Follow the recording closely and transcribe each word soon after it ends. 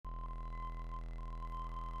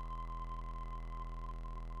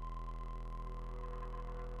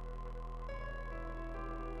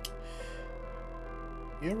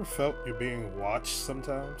You ever felt you're being watched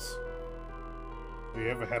sometimes? Have you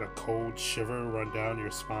ever had a cold shiver run down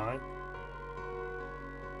your spine?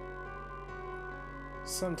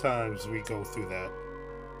 Sometimes we go through that.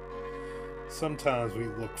 Sometimes we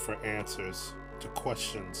look for answers to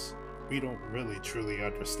questions we don't really truly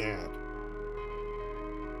understand.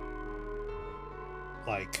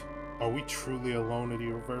 Like, are we truly alone in the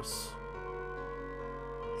universe?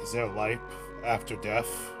 Is there life after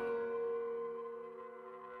death?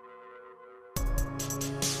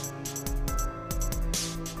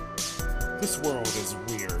 This world is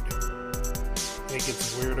weird. And it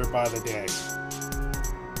gets weirder by the day.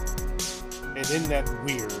 And in that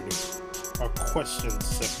weird are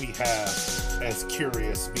questions that we have as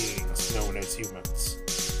curious beings known as humans.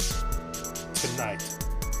 Tonight,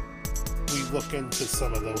 we look into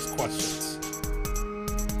some of those questions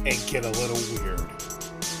and get a little weird.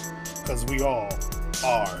 Because we all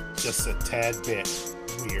are just a tad bit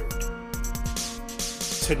weird.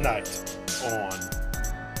 Tonight on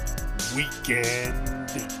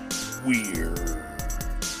Weekend Weird.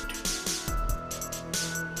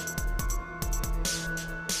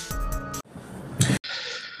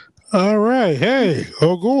 All right. Hey,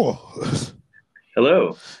 Ogul.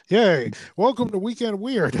 Hello. Yay. Welcome to Weekend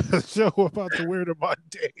Weird, a show about the weird and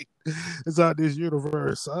mundane inside this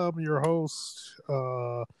universe. I'm your host,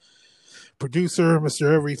 producer,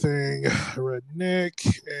 Mr. Everything, Red Nick,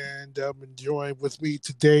 and I'm joined with me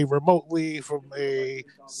today remotely from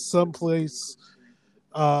someplace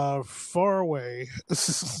far away.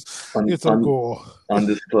 It's Ogul.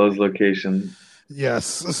 Undisclosed location.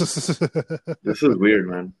 Yes. This is weird,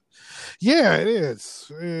 man. Yeah, it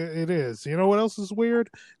is. It is. You know what else is weird?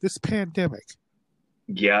 This pandemic.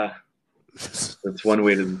 Yeah. That's one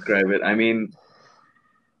way to describe it. I mean,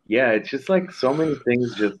 yeah, it's just like so many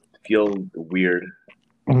things just feel weird.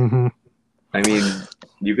 Mm-hmm. I mean,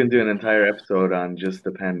 you can do an entire episode on just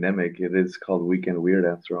the pandemic. It is called Weekend Weird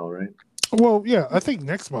after all, right? Well, yeah, I think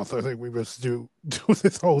next month, I think we must do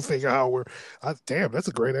this whole thing how we're, damn, that's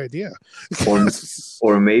a great idea.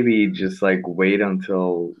 Or maybe just like wait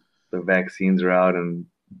until the vaccines are out and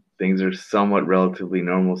things are somewhat relatively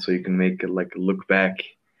normal so you can make it like a look back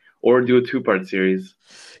or do a 2-part series.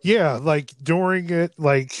 Yeah, like during it,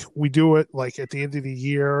 like we do it like at the end of the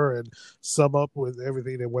year and sum up with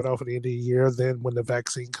everything that went off at the end of the year. Then when the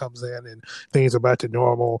vaccine comes in and things are back to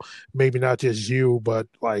normal, maybe not just you, but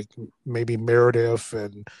like maybe Meredith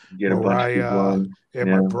and Get Mariah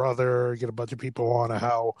and my brother, get a bunch of people on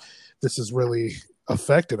how this has really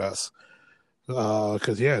affected us.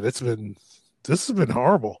 Because this has been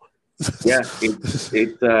horrible. Yeah,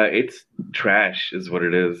 it's trash is what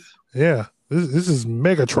it is. Yeah. This is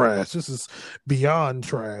mega trash. This is beyond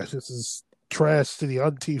trash. This is trash to the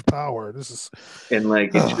umpteenth power. This is and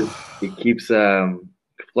like it keeps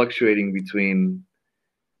fluctuating between,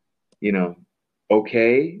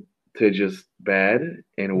 okay to just bad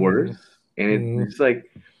and worse. And it's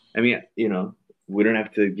like, I mean, we don't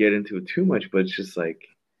have to get into it too much, but it's just like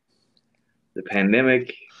the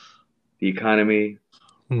pandemic, the economy,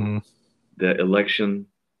 the election.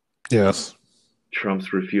 Yes.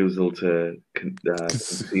 Trump's refusal to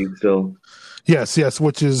concede still. Yes,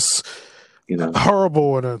 which is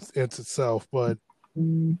horrible in itself, but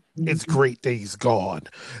it's great that he's gone.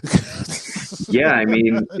 Yeah, I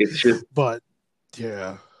mean, it's just... But,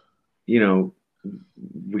 yeah.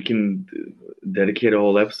 We can dedicate a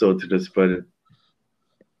whole episode to this, but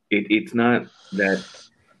it's not that...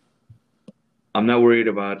 I'm not worried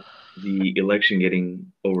about the election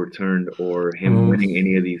getting overturned or him winning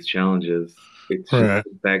any of these challenges. It's just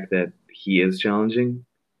the fact that he is challenging,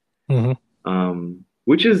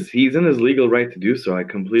 which is he's in his legal right to do so. I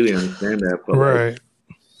completely understand that, but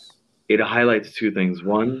it highlights two things.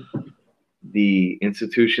 One, the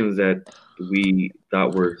institutions that we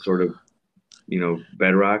thought were sort of,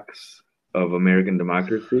 bedrocks of American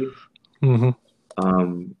democracy. A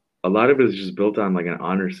lot of it is just built on like an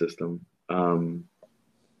honor system.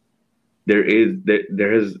 There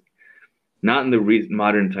has not in the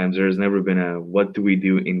modern times. There has never been a "what do we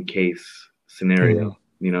do in case" scenario,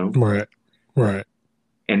 Right.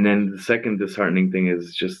 And then the second disheartening thing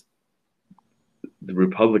is just the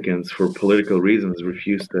Republicans, for political reasons,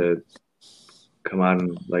 refuse to come out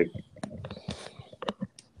and like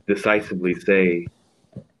decisively say,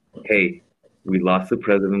 "Hey, we lost the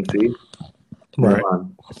presidency." Right.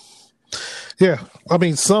 Yeah, I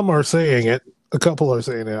mean, some are saying it. A couple are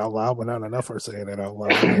saying it out loud, but not enough are saying it out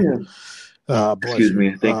loud. Excuse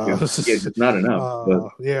me. Thank you. It's not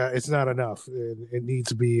enough. Yeah, it's not enough. It needs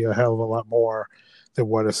to be a hell of a lot more than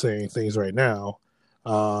what are saying things right now.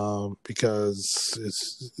 because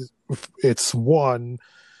it's one.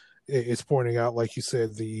 It's pointing out, like you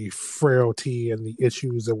said, the frailty and the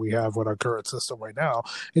issues that we have with our current system right now.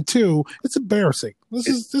 And two, it's embarrassing. This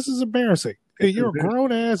is embarrassing. You're a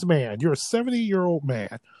grown ass man. You're a 70-year-old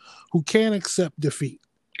man who can't accept defeat.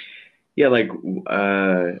 Yeah, like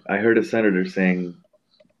I heard a senator saying,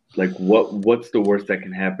 like, what's the worst that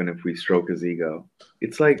can happen if we stroke his ego?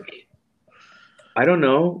 It's like, I don't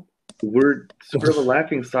know. We're sort of a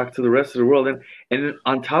laughing stock to the rest of the world, and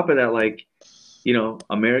on top of that, like, you know,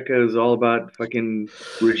 America is all about fucking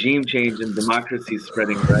regime change and democracy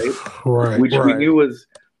spreading, right? Right. Which we knew was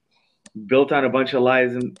built on a bunch of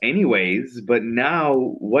lies anyways, but now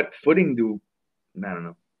what footing do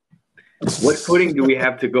we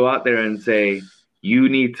have to go out there and say, you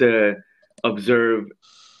need to observe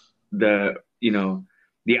the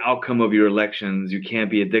outcome of your elections. You can't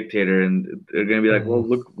be a dictator. And they're going to be like, well,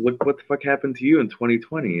 look what the fuck happened to you in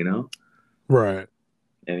 2020, you know? Right.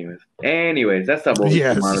 Anyways, that's not what we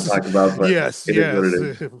want to talk about. But yes.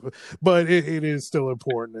 But it is still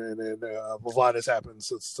important, and a lot has happened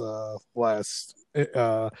since last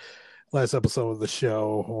episode of the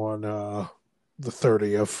show on the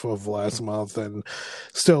 30th of last month, and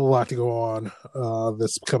still a lot to go on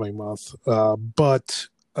this coming month. But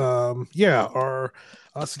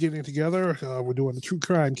us getting together, we're doing a true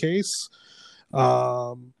crime case.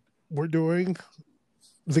 We're doing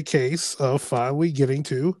the case of finally getting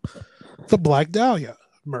to the Black Dahlia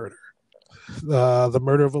murder, the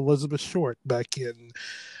murder of Elizabeth Short back in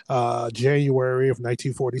January of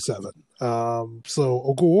 1947. So,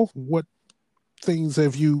 Ogul, what things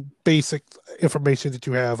basic information that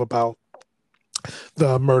you have about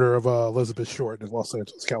the murder of Elizabeth Short in Los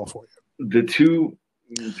Angeles, California? The two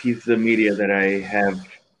pieces of media that I have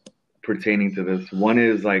pertaining to this, one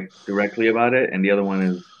is like directly about it, and the other one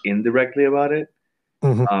is indirectly about it.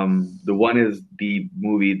 Mm-hmm. The one is the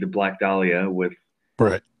movie The Black Dahlia with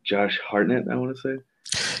Josh Hartnett, I want to say.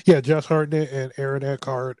 Yeah, Josh Hartnett and Aaron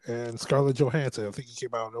Eckhart and Scarlett Johansson. I think he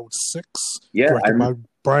came out in 2006. Yeah, directed by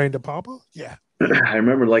Brian De Palma. Yeah, I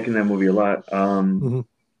remember liking that movie a lot. And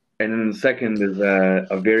then the second is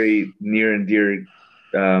a very near and dear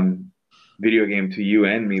video game to you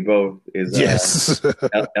and me both. Is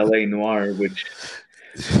L.A. Noire, which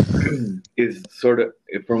is sort of,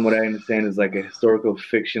 from what I understand, is like a historical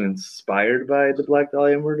fiction inspired by the Black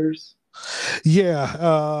Dahlia murders.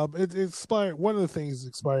 Yeah, it inspired. One of the things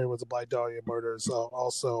inspired was the Black Dahlia murders.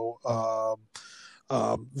 Also,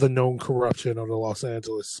 the known corruption of the Los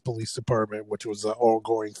Angeles Police Department, which was an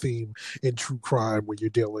ongoing theme in true crime when you're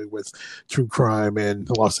dealing with true crime in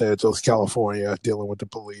Los Angeles, California, dealing with the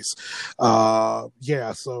police. So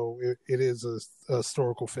it is a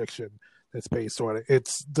historical fiction that's based on it.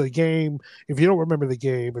 It's the game. If you don't remember the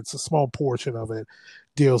game, it's a small portion of it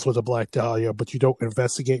deals with the Black Dahlia, but you don't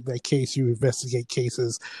investigate that case. You investigate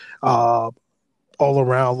cases all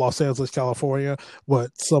around Los Angeles, California,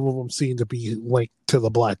 but some of them seem to be linked to the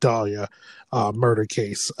Black Dahlia murder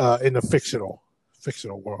case in a fictional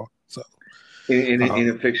world. So, in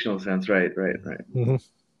a fictional sense, right. Mm-hmm.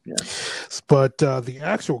 Yeah. But the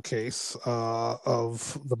actual case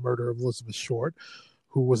of the murder of Elizabeth Short,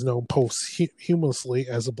 who was known posthumously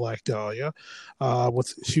as a Black Dahlia,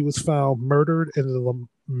 she was found murdered in the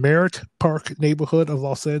Merritt Park neighborhood of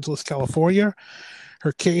Los Angeles, California.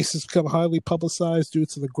 Her case has become highly publicized due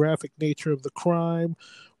to the graphic nature of the crime,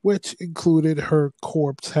 which included her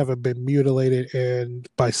corpse having been mutilated and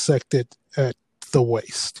bisected at the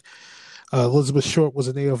waist. Elizabeth Short was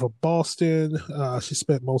a native of Boston. She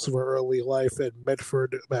spent most of her early life in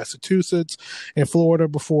Medford, Massachusetts, and Florida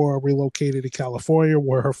before relocated to California,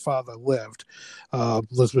 where her father lived.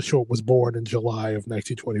 Elizabeth Short was born in July of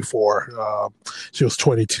 1924. She was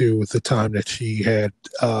 22 at the time that she had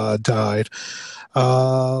died.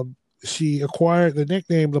 She acquired the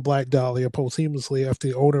nickname the Black Dahlia posthumously after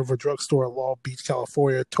the owner of a drugstore in Long Beach,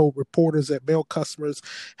 California, told reporters that male customers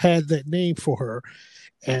had that name for her.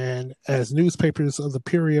 And as newspapers of the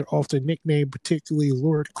period often nicknamed particularly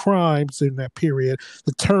lurid crimes in that period,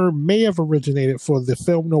 the term may have originated for the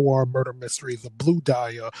film noir murder mystery The Blue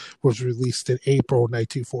Dahlia, was released in April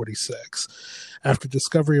 1946. After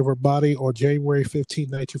discovery of her body on January 15,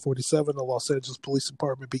 1947, the Los Angeles Police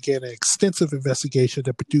Department began an extensive investigation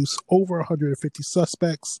that produced over 150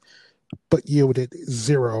 suspects, but yielded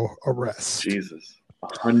 0 arrests. Jesus.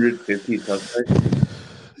 150 suspects?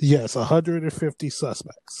 Yes, 150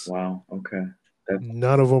 suspects. Wow, okay.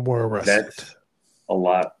 None of them were arrested. That's a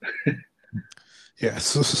lot.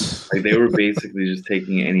 Yes. Like, they were basically just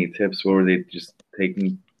taking any tips. What were they just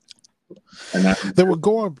taking? They were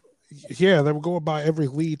going... Yeah, they were going by every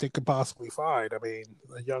lead they could possibly find. I mean,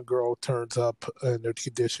 a young girl turns up in the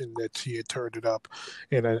condition that she had turned it up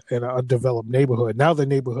in an undeveloped neighborhood. Now the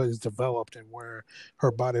neighborhood is developed, and where her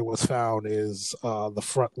body was found is the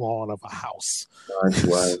front lawn of a house. That's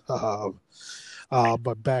wild.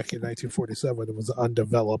 But back in 1947, it was an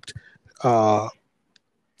undeveloped uh,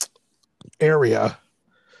 area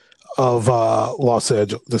of Los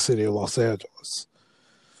Angeles, the city of Los Angeles.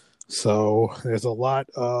 So there's a lot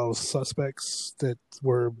of suspects that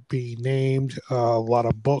were being named, a lot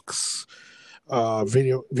of books,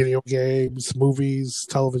 video games, movies,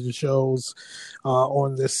 television shows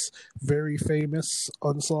on this very famous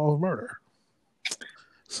unsolved murder.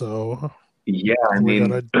 So yeah, I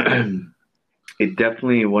mean, it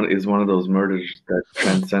definitely is one of those murders that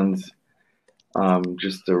transcends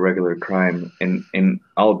just a regular crime, and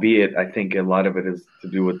albeit I think a lot of it is to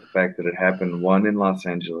do with the fact that it happened, one, in Los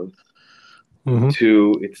Angeles,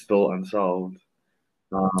 two, it's still unsolved,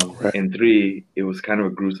 right. And three, it was kind of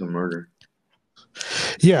a gruesome murder.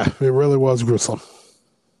 Yeah, it really was gruesome.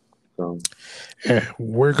 So, and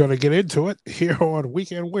we're going to get into it here on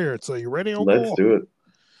Weekend Weird. So you ready? Let's do it.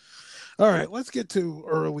 All right, let's get to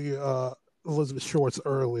early Elizabeth Short's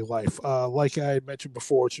early life. Like I had mentioned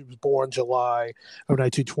before, she was born July of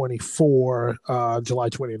 1924, July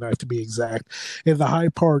 29th to be exact, in the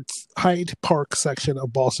Hyde Park section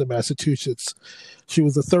of Boston, Massachusetts. She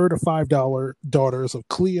was the third of five daughters of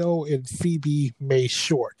Cleo and Phoebe May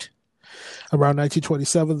Short. Around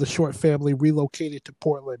 1927, the Short family relocated to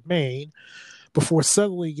Portland, Maine, before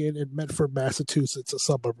settling in Medford, Massachusetts, a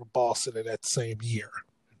suburb of Boston, in that same year.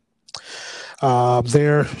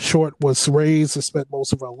 There, Short was raised and spent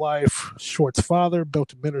most of her life. Short's father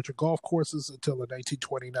built miniature golf courses until the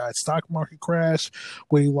 1929 stock market crash,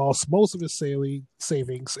 when he lost most of his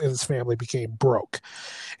savings and his family became broke.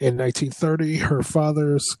 In 1930, her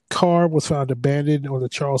father's car was found abandoned on the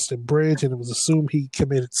Charleston Bridge, and it was assumed he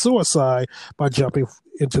committed suicide by jumping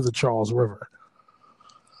into the Charles River.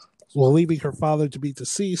 While leaving her father to be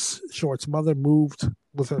deceased, Short's mother moved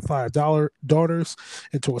with her five daughters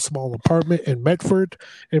into a small apartment in Medford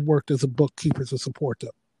and worked as a bookkeeper to support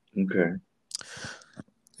them. Okay.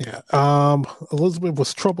 Yeah. Elizabeth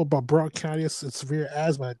was troubled by bronchitis and severe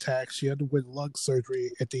asthma attacks. She underwent lung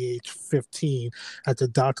surgery at the age of 15 after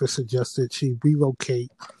the doctor suggested she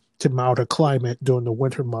relocate to milder climate during the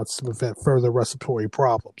winter months to prevent further respiratory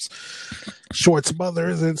problems. Short's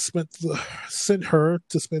mother then sent her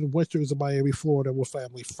to spend winters in Miami, Florida with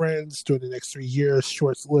family friends. During the next 3 years,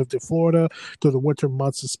 Shorts lived in Florida during the winter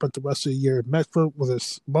months and spent the rest of the year in Medford with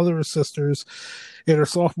his mother and sisters. In her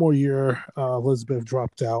sophomore year, Elizabeth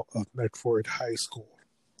dropped out of Medford High School.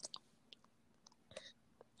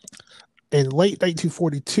 In late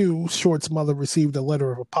 1942, Short's mother received a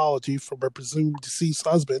letter of apology from her presumed deceased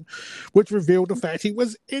husband, which revealed the fact he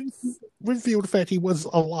was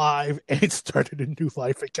alive and started a new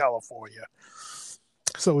life in California.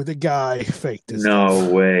 So the guy faked this. No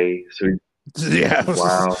way. So yeah,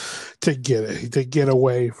 wow. to get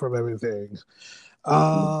away from everything.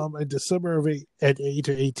 In December at age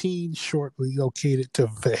 18, Short relocated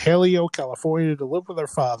to Dahlia, California to live with her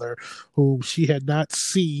father, whom she had not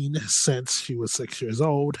seen since she was 6 years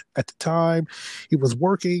old. At the time, he was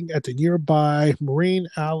working at the nearby Marine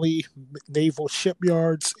Alley Naval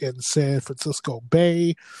Shipyards in San Francisco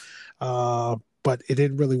Bay. But it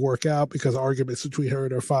didn't really work out because arguments between her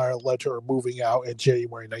and her father led to her moving out in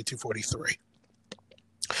January 1943.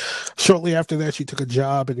 Shortly after that, she took a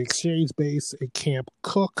job at an exchange base at Camp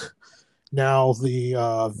Cook, now the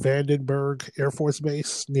Vandenberg Air Force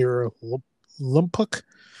Base near Lompoc,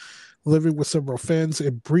 living with several friends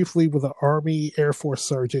and briefly with an Army Air Force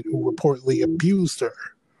sergeant who reportedly abused her.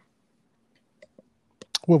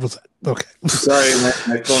 What was that? Okay. Sorry, my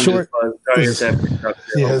phone just buzzed. Sorry.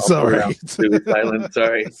 Yeah, sorry. Silent.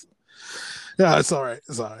 Sorry. Yeah, it's all right.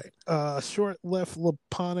 Short left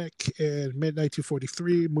Laponic in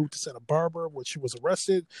mid-1943, moved to Santa Barbara, where she was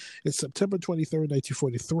arrested in September 23rd,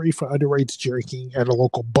 1943 for underage drinking at a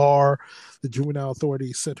local bar. The juvenile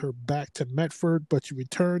authorities sent her back to Medford, but she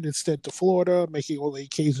returned instead to Florida, making only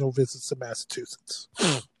occasional visits to Massachusetts.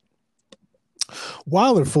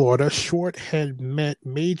 While in Florida, Short had met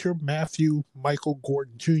Major Matthew Michael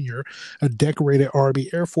Gordon Jr., a decorated Army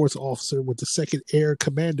Air Force officer with the 2nd Air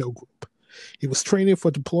Commando Group. He was training for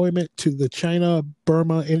deployment to the China,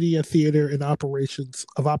 Burma, India Theater in Operations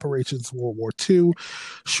World War II.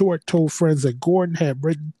 Short told friends that Gordon had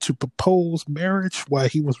written to propose marriage while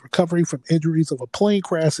he was recovering from injuries of a plane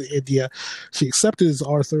crash in India. She accepted his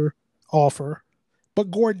offer, But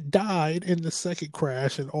Gordon died in the second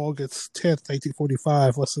crash on August 10th,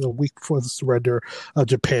 1945, less than a week before the surrender of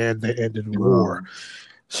Japan that ended the war.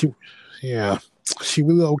 She, yeah, she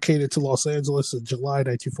relocated to Los Angeles in July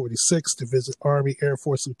 1946 to visit Army Air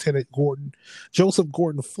Force Lieutenant Joseph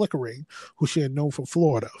Gordon Flickering, who she had known from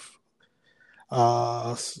Florida.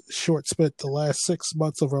 Short spent the last 6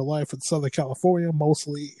 months of her life in Southern California,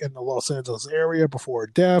 mostly in the Los Angeles area before her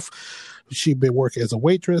death. She'd been working as a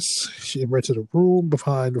waitress. She had rented a room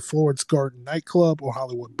behind the Florence Garden nightclub on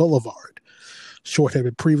Hollywood Boulevard. Short had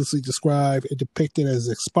been previously described and depicted as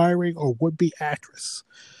an aspiring or would-be actress.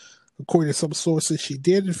 According to some sources, she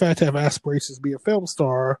did in fact have aspirations to be a film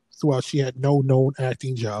star. Throughout, she had no known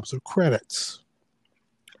acting jobs or credits.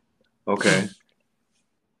 Okay.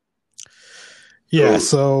 Yeah,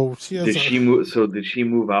 so she has did she move? So did she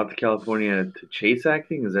move out to California to chase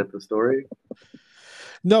acting? Is that the story?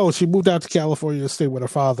 No, she moved out to California to stay with her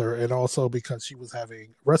father, and also because she was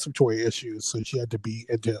having respiratory issues, so she had to be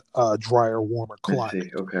into drier, warmer climate. I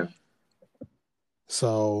see. Okay.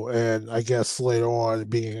 So, and I guess later on,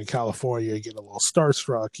 being in California, getting a little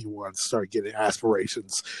starstruck, you want to start getting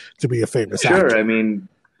aspirations to be a famous actor. Sure, I mean,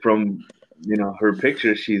 from her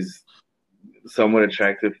picture, she's somewhat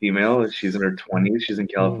attractive female. She's in her 20s. She's in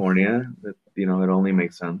California. That it only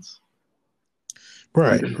makes sense.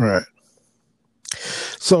 Right.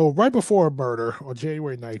 So right before her murder on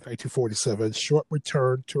January 9th, 1947, Short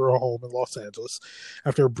returned to her home in Los Angeles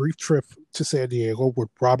after a brief trip to San Diego with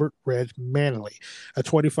Robert Red Manley, a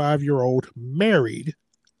 25-year-old married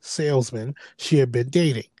salesman she had been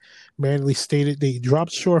dating. Manley stated that he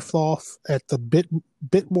dropped Short off at the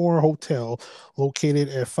Bitmore Hotel located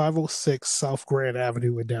at 506 South Grand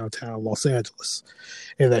Avenue in downtown Los Angeles,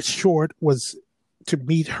 and that Short was to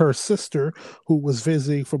meet her sister, who was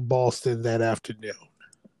visiting from Boston that afternoon.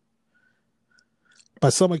 By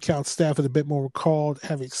some accounts, staff at the Bitmore recalled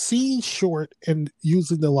having seen Short and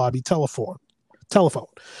using the lobby telephone.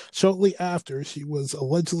 Shortly after, she was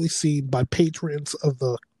allegedly seen by patrons of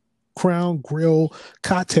the Crown Grill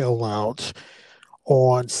Cocktail Lounge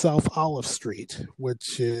on South Olive Street,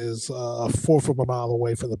 which is a fourth of a mile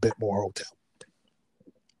away from the Bitmore Hotel.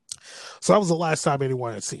 So that was the last time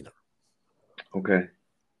anyone had seen her. Okay.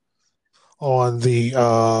 On the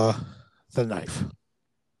knife.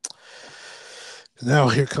 Now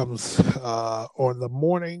here comes on the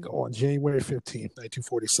morning on January 15th,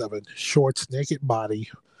 1947, Short's naked body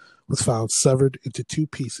was found severed into two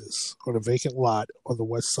pieces on a vacant lot on the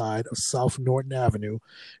west side of South Norton Avenue,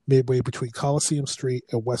 midway between Coliseum Street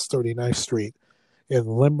and West 39th Street in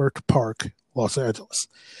Leimert Park, Los Angeles.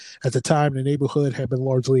 At the time, the neighborhood had been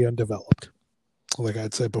largely undeveloped, like I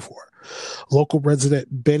had said before. Local resident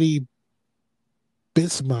Betty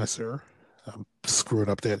Bismeiser, I'm screwing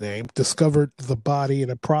up that name, discovered the body at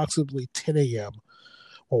approximately 10 a.m.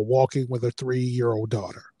 while walking with her 3-year-old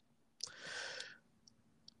daughter.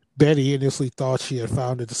 Betty initially thought she had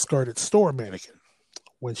found a discarded store mannequin.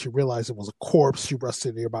 When she realized it was a corpse, she rushed to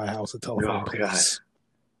a nearby house and telephoned police.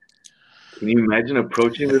 God. Can you imagine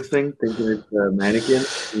approaching this thing, thinking it's a mannequin?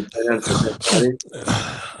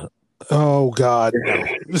 Oh, God, no.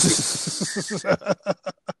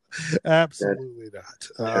 Absolutely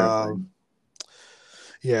not.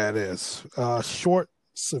 Yeah, it is. Short,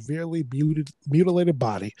 severely mutilated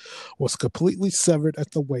body was completely severed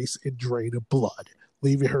at the waist and drained of blood,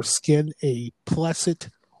 leaving her skin a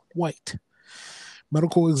placid white.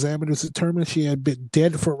 Medical examiners determined she had been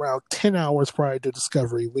dead for around 10 hours prior to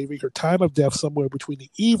discovery, leaving her time of death somewhere between the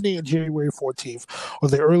evening of January 14th or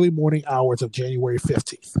the early morning hours of January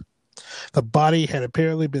 15th. The body had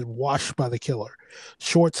apparently been washed by the killer.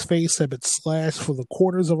 Short's face had been slashed from the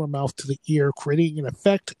corners of her mouth to the ear, creating an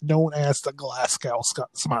effect known as the Glasgow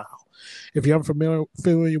smile. If you're familiar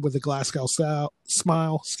with the Glasgow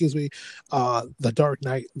smile, The Dark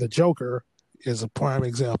Knight, the Joker is a prime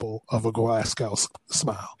example of a Glasgow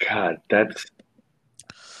smile. God, that's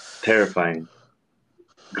terrifying.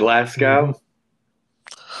 Glasgow?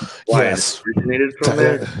 Why? Yes. It originated from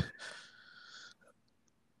there?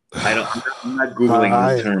 I'm not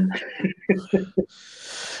Googling the term.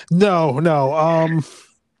 No.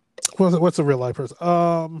 What's a real life person?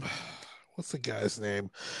 What's the guy's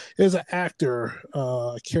name? There's an actor,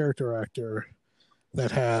 a character actor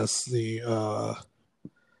that has the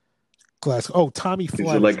glass. Oh, Tommy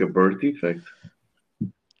Flanagan. Is it like a birth defect?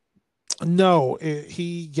 No,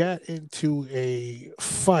 he got into a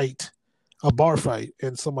bar fight,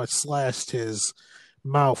 and somebody slashed his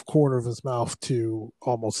corner of his mouth to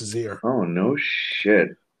almost his ear. Oh, no shit.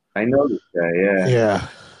 I know this guy, yeah.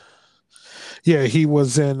 Yeah, he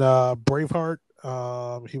was in Braveheart.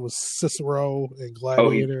 He was Cicero in Oh,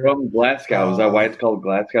 he's Gladiator. from Glasgow. Is that why it's called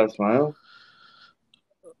Glasgow Smile?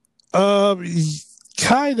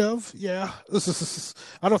 Kind of, yeah.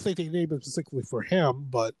 I don't think they named it specifically for him,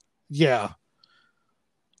 but yeah.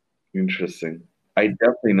 Interesting. I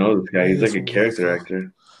definitely know this guy. He's like a character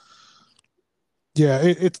actor. Yeah,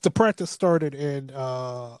 it's the practice started in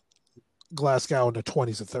Glasgow in the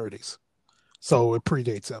 20s and 30s, so it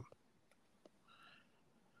predates him.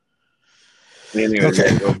 Anyway,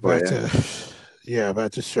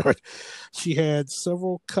 back to short. She had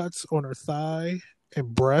several cuts on her thigh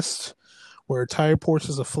and breast where entire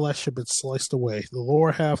portions of flesh had been sliced away. The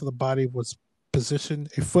lower half of the body was positioned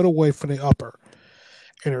a foot away from the upper,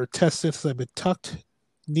 and her testicles had been tucked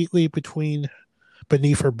neatly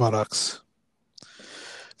beneath her buttocks.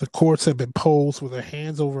 The corpse had been posed with her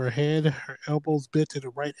hands over her head, her elbows bent at the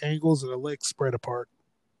right angles, and her legs spread apart.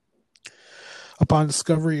 Upon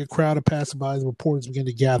discovery, a crowd of passersby and reporters began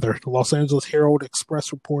to gather. The Los Angeles Herald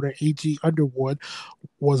Express reporter A.G. Underwood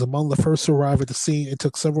was among the first to arrive at the scene and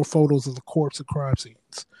took several photos of the corpse and crime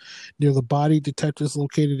scenes. Near the body, detectives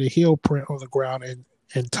located a heel print on the ground and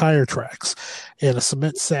tire tracks, and a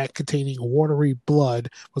cement sack containing watery blood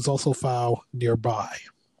was also found nearby.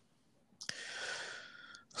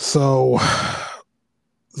 So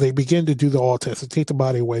they begin to do the autopsy, take the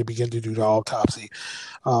body away, begin to do the autopsy.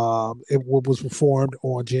 It was performed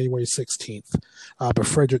on January 16th by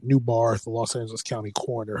Frederick Newbar, the Los Angeles County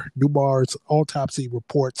coroner. Newbar's autopsy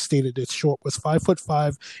report stated that Short was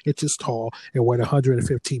 5'5" tall and weighed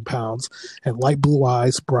 115 pounds, and light blue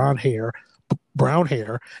eyes, brown hair,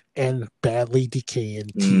 and badly decaying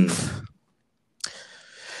teeth.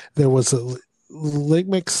 There was a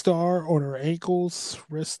ligament scar on her ankles,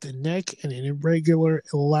 wrist, and neck, and an irregular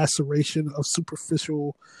laceration of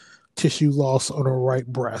superficial tissue loss on her right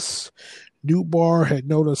breast. Newbar had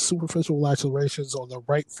noticed superficial lacerations on the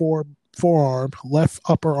right forearm, left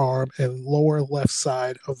upper arm, and lower left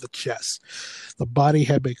side of the chest. The body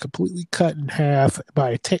had been completely cut in half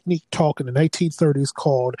by a technique taught in the 1930s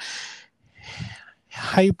called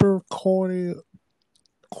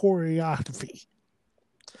hyperchoreography.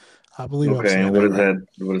 I believe. Okay, and what does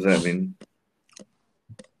that mean?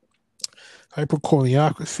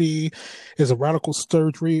 Hyperchoreography is a radical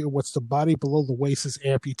surgery in which the body below the waist is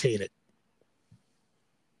amputated.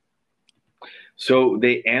 So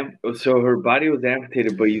so her body was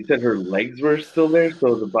amputated, but you said her legs were still there,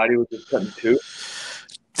 so the body was just cut in two?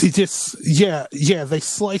 They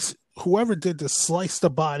sliced, whoever did this sliced the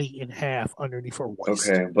body in half underneath her waist.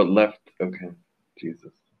 Okay, but left,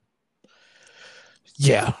 Jesus.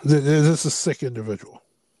 Yeah, this is a sick individual.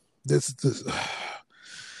 This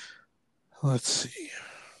let's see.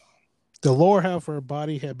 The lower half of her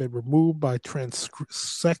body had been removed by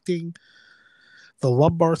transecting the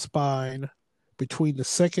lumbar spine between the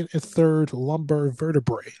second and third lumbar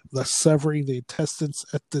vertebrae, thus severing the intestines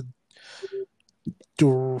at the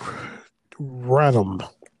duodenum.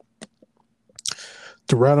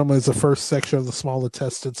 Duodenum is the first section of the small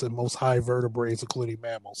intestines in most high vertebrates, including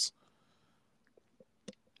mammals.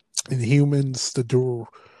 In humans, the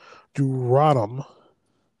duodenum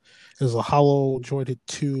is a hollow jointed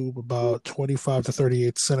tube about 25 to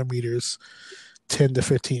 38 centimeters, 10 to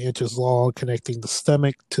 15 inches long, connecting the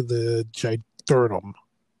stomach to the duodenum.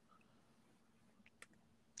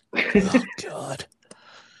 Oh, God.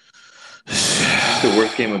 It's the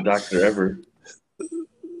worst game of doctor ever.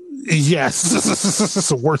 Yes, this is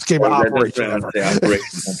the worst game of operation ever.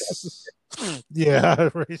 Yeah.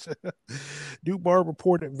 Newbar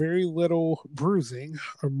reported very little bruising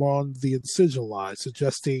among the incision lines,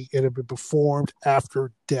 suggesting it had been performed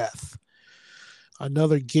after death.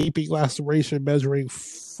 Another gaping laceration measuring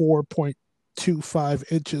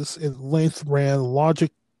 4.25 inches in length ran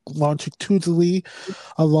longitudinally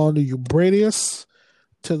along the umbratus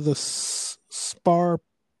to the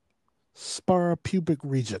parapubic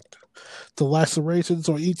region. The lacerations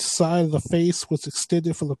on each side of the face was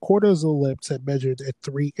extended from the corners of the lips and measured at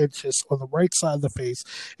 3 inches on the right side of the face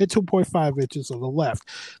and 2.5 inches on the left.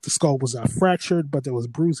 The skull was not fractured, but there was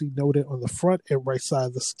bruising noted on the front and right side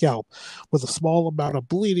of the scalp, with a small amount of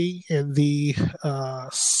bleeding in the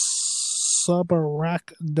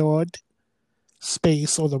subarachnoid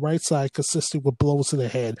space on the right side, consistent with blows to the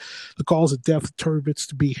head. The cause of death determined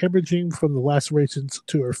to be hemorrhaging from the lacerations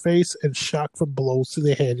to her face and shock from blows to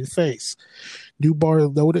the head and face.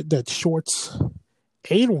 Newbar noted that Short's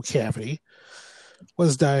anal cavity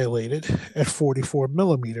was dilated at 44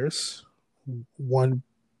 millimeters,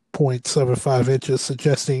 1.75 inches,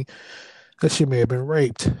 suggesting that she may have been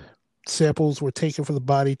raped. Samples were taken for the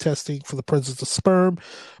body testing for the presence of sperm,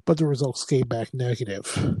 but the results came back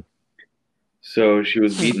negative. So she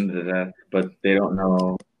was beaten to death, but they don't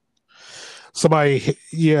know. Somebody hit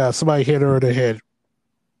her in the head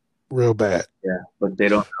real bad. Yeah, but they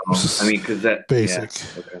don't know. I mean, because that. Basic.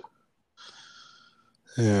 Yeah. Okay.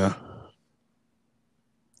 Yeah.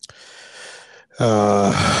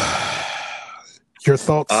 Your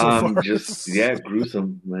thoughts so far? Just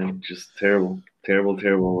gruesome, man. Just terrible, terrible,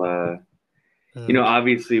 terrible.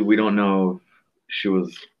 Obviously we don't know if she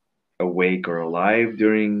was awake or alive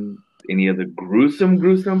during any of the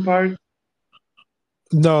gruesome parts.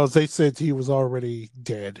 No, they said he was already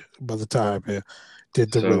dead by the time it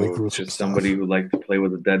did the really gruesome just stuff. Somebody who liked to play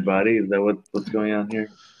with a dead body. Is that what's going on here?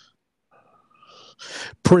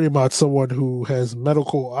 Pretty much someone who has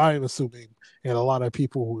medical, I'm assuming, and a lot of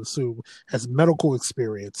people who assume has medical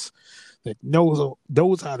experience that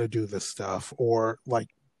knows how to do this stuff, or like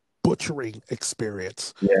butchering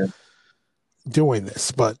experience. Yeah. Doing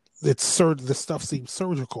this, but the stuff seems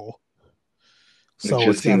surgical. So it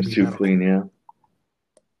just seems too medical. Clean, yeah.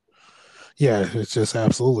 Yeah, it's just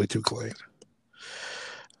absolutely too clean.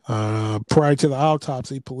 Prior to the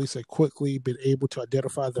autopsy, police had quickly been able to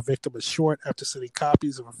identify the victim as Short after sending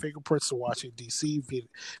copies of her fingerprints to Washington, D.C.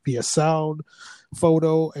 via sound,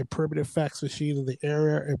 photo, and primitive fax machine in the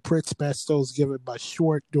area, and prints matched those given by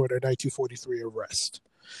Short during her 1943 arrest.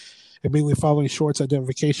 Immediately following Short's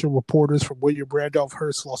identification, reporters from William Randolph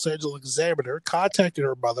Hearst's Los Angeles Examiner contacted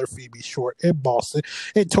her mother, Phoebe Short, in Boston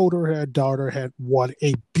and told her her daughter had won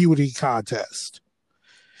a beauty contest.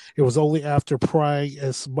 It was only after prying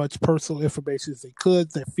as much personal information as they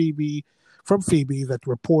could that Phoebe that the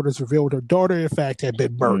reporters revealed her daughter, in fact, had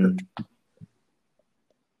been murdered.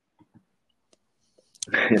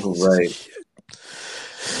 Right.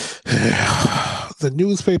 The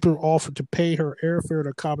newspaper offered to pay her airfare and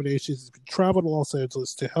accommodations to travel to Los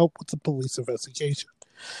Angeles to help with the police investigation.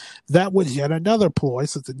 That was yet another ploy,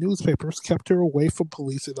 since the newspapers kept her away from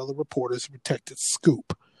police and other reporters to protect its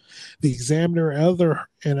scoop. The Examiner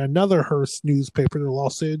and another Hearst newspaper, the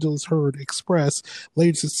Los Angeles Herald-Express,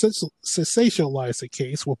 later sensationalized the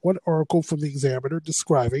case with one article from the Examiner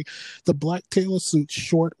describing the black tailor suit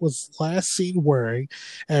Short was last seen wearing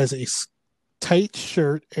as a tight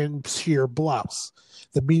shirt and sheer blouse.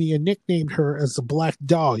 The media nicknamed her as the Black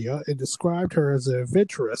Dahlia and described her as an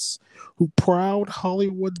adventuress who prowled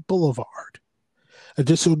Hollywood Boulevard.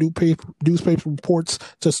 Additional newspaper reports,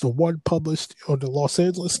 just the one published on the Los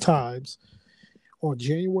Angeles Times on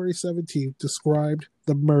January 17th, described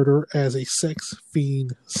the murder as a sex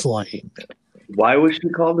fiend slaying. Why was she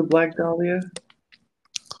called the Black Dahlia?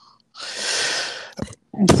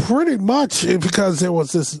 Pretty much because there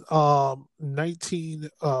was this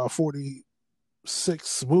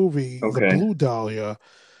 1946 movie, The Blue Dahlia,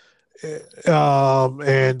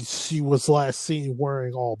 and she was last seen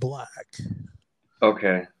wearing all black.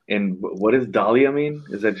 Okay. And what does Dahlia mean?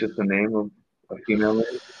 Is that just the name of a female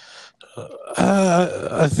lady?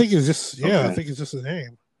 I think it's just, I think it's just a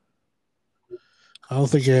name. I don't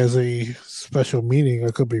think it has a special meaning.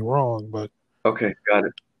 I could be wrong, but. Okay, got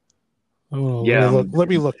it. Oh, yeah, let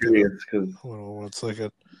me look at it. Hold on 1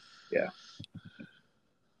 second. Yeah.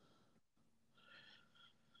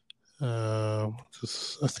 I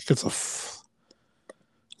think it's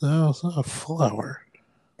no, it's not a flower.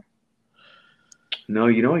 No,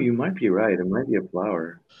 you might be right. It might be a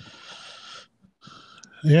flower.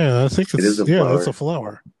 Yeah, I think it is a flower. It's a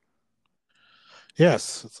flower.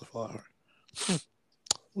 Yes, it's a flower.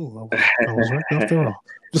 Ooh, I was right after all.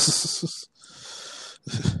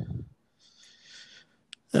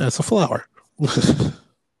 Yeah, it's a flower.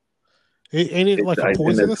 Ain't it like a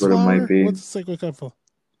poisonous flower? It might be. What's the cyclic type of?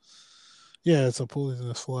 Yeah, it's a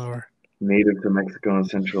poisonous flower. Native to Mexico and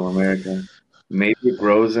Central America. Maybe it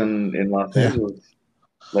grows in Los Angeles.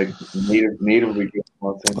 Like natively in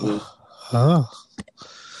Los Angeles.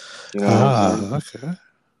 Okay.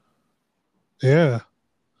 Yeah.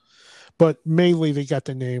 But mainly they got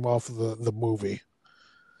the name off of the movie.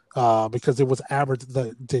 Because it was averaged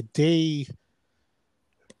the day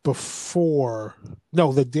before,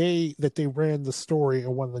 the day that they ran the story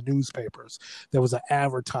in one of the newspapers, there was an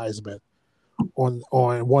advertisement on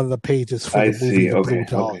one of the pages for the movie The Blue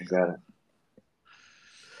Dahlia. Okay, got it.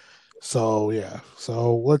 So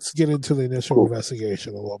let's get into the initial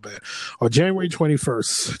investigation a little bit. On January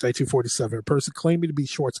 21st, 1947, a person claiming to be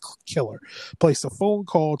Short's killer placed a phone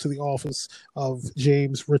call to the office of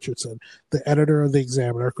James Richardson, the editor of the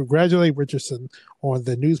Examiner, congratulated Richardson on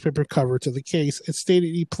the newspaper coverage of the case and stated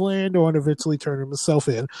he planned on eventually turning himself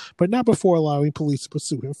in, but not before allowing police to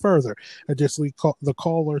pursue him further. Additionally, the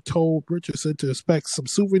caller told Richardson to expect some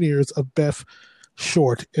souvenirs of Beth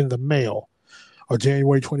Short in the mail. On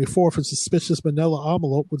January 24th, a suspicious manila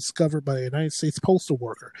envelope was discovered by a United States postal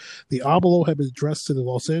worker. The envelope had been addressed to the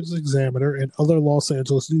Los Angeles Examiner and other Los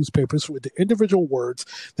Angeles newspapers with the individual words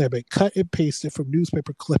that had been cut and pasted from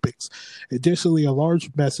newspaper clippings. Additionally, a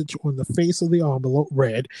large message on the face of the envelope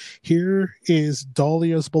read, "Here is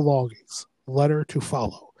Dahlia's belongings. Letter to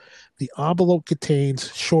follow." The envelope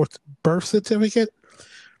contains Short's birth certificate,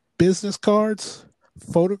 business cards,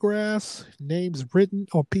 photographs, names written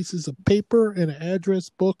on pieces of paper, and an address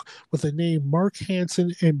book with the name Mark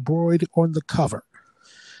Hansen embroidered on the cover.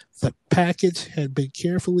 The package had been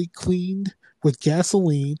carefully cleaned with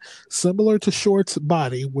gasoline, similar to Short's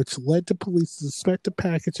body, which led to police to suspect the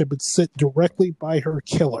package had been sent directly by her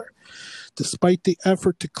killer. Despite the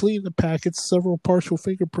effort to clean the package, several partial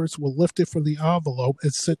fingerprints were lifted from the envelope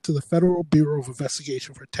and sent to the Federal Bureau of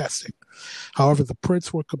Investigation for testing. However, the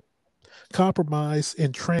prints were compromised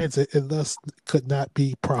in transit and thus could not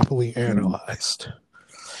be properly analyzed.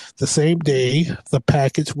 The same day, the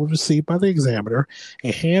package was received by the examiner.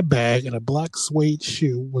 A handbag and a black suede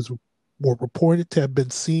shoe were reported to have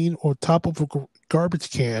been seen on top of a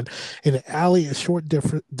garbage can in an alley a short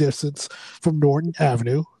distance from Norton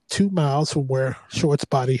Avenue, 2 miles from where Short's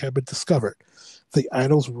body had been discovered. The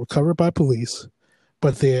items were recovered by police,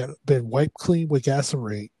 but they had been wiped clean with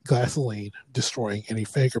gasoline, destroying any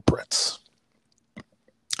fingerprints.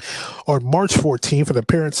 On March 14th, an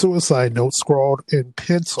apparent suicide note scrawled in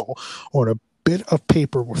pencil on a bit of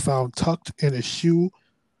paper was found tucked in a shoe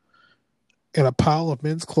in a pile of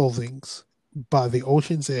men's clothing by the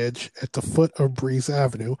ocean's edge at the foot of Breeze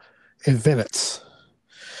Avenue in Venice.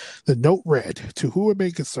 The note read, "To whom it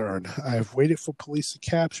may concern, I have waited for police to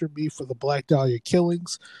capture me for the Black Dahlia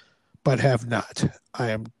killings, but have not. I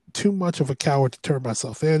am too much of a coward to turn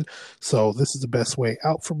myself in, so this is the best way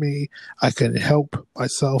out for me. I couldn't help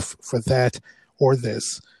myself for that or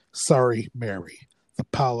this. Sorry, Mary." The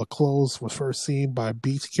pile of clothes was first seen by a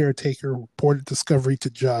beach caretaker who reported discovery to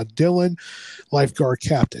John Dillon, lifeguard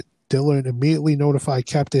captain. Dillon immediately notified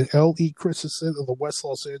Captain L.E. Christensen of the West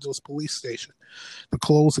Los Angeles Police Station. The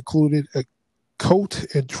clothes included a coat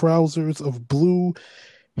and trousers of blue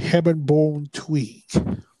herringbone tweed,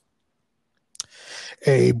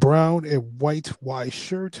 a brown and white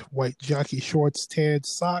shirt, white jockey shorts, tan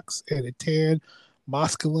socks, and a tan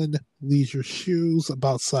masculine leisure shoes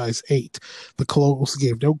about size 8. The clothes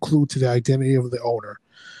gave no clue to the identity of the owner.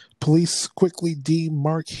 Police quickly deemed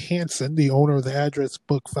Mark Hansen, the owner of the address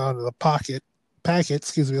book found in the packet,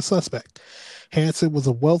 a suspect. Hansen was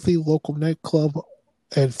a wealthy local nightclub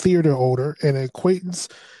and theater owner and an acquaintance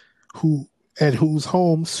at whose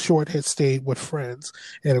homes Short had stayed with friends,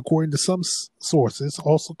 and according to some sources,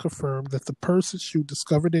 also confirmed that the persons who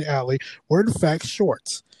discovered the alley were in fact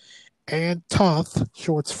Short's. Ann Toth,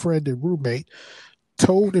 Short's friend and roommate,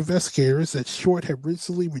 told investigators that Short had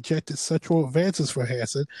recently rejected sexual advances from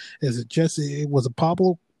Hansen and suggested it was a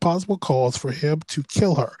possible cause for him to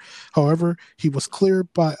kill her. However, he was cleared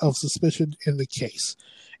of suspicion in the case.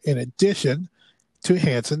 In addition to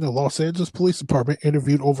Hansen, the Los Angeles Police Department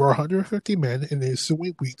interviewed over 150 men in the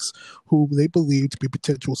ensuing weeks whom they believed to be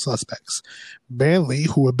potential suspects. Manley,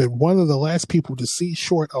 who had been one of the last people to see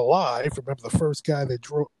Short alive, remember the first guy that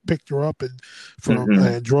picked her up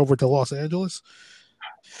and drove her to Los Angeles,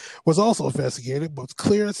 was also investigated, but was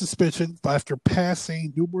cleared of suspicion after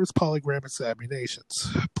passing numerous polygraph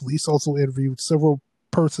examinations. Police also interviewed several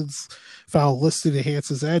persons found listed in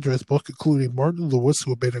Hansen's address book, including Martin Lewis,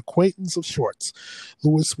 who had been an acquaintance of Short's.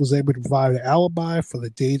 Lewis was able to provide an alibi for the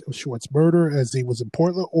date of Short's murder, as he was in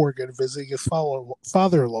Portland, Oregon, visiting his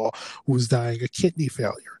father-in-law, who was dying of kidney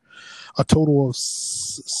failure. A total of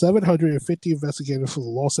 750 investigators from the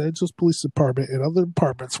Los Angeles Police Department and other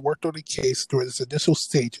departments worked on the case during its initial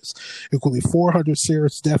stages, including 400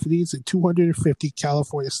 Sheriff's deputies and 250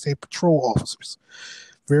 California State Patrol officers.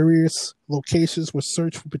 Various locations were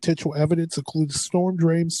searched for potential evidence, including storm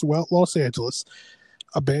drains throughout Los Angeles,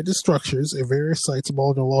 abandoned structures, and various sites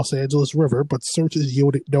along the Los Angeles River, but searches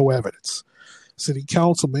yielded no evidence. City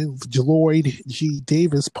Councilman Lloyd G.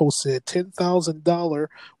 Davis posted a $10,000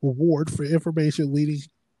 reward for information leading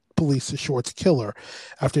police to Short's killer.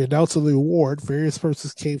 After announcing the award, various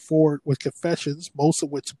persons came forward with confessions, most of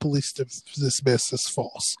which the police dismissed as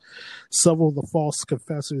false. Several of the false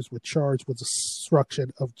confessors were charged with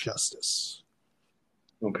obstruction of justice.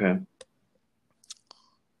 Okay.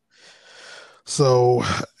 So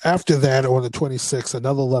after that, on the 26th,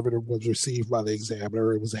 another letter was received by the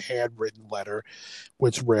examiner. It was a handwritten letter,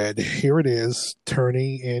 which read, "Here it is,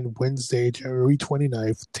 turning in Wednesday, January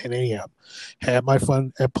 29th, 10 a.m. Had my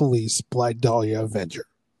fun at police, Black Dahlia Avenger."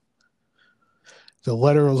 The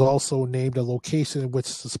letter was also named a location in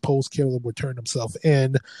which the supposed killer would turn himself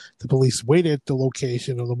in. The police waited at the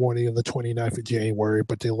location on the morning of the 29th of January,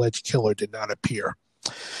 but the alleged killer did not appear.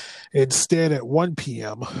 Instead, at 1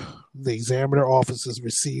 p.m., the Examiner officers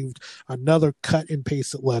received another cut and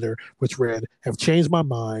pasted letter which read, "Have changed my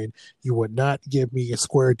mind. You would not give me a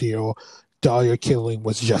square deal. Dahlia killing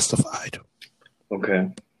was justified."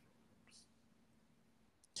 Okay.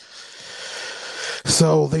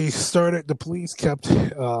 So the police kept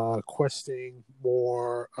questioning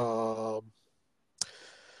more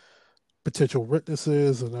potential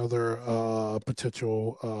witnesses and other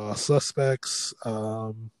potential suspects.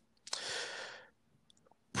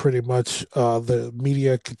 Pretty much the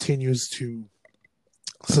media continues to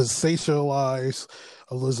sensationalize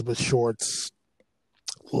Elizabeth Short's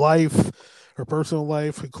life, her personal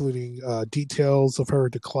life, including details of her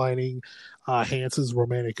declining Hanson's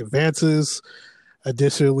romantic advances.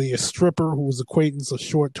 Additionally, a stripper who was acquaintance of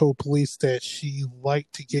Short told police that she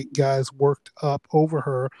liked to get guys worked up over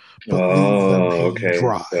her, but leave them hanging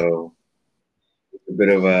dry. So it's a bit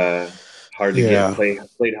of a hard to get played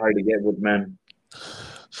hard to get with men.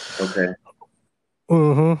 Okay.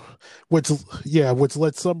 Which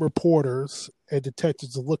led some reporters and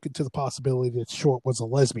detectives to look into the possibility that Short was a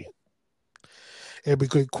lesbian, and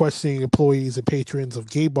began questioning employees and patrons of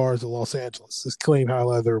gay bars in Los Angeles. This claim,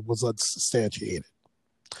 however, was unsubstantiated.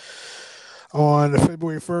 On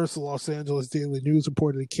February 1st, the Los Angeles Daily News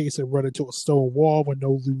reported a case had run into a stone wall with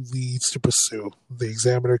no new leads to pursue. The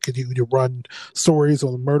Examiner continued to run stories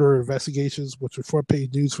on the murder investigations, which were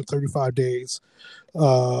front-page news for 35 days,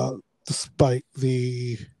 despite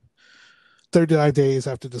the 39 days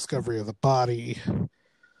after discovery of the body.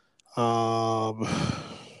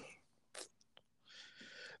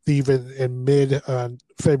 Even in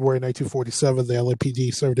mid-February 1947, the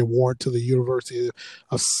LAPD served a warrant to the University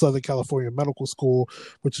of Southern California Medical School,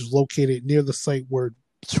 which is located near the site where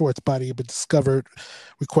Short's body had been discovered,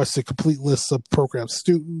 requested complete lists of program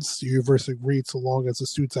students. The university agreed so long as the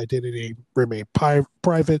student's identity remained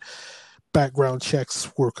private. Background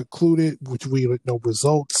checks were concluded, which yielded no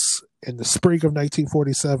results. In the spring of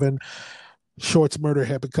 1947, Short's murder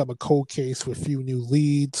had become a cold case with few new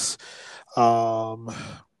leads.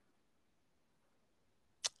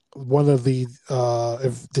 One of the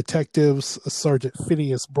detectives, Sergeant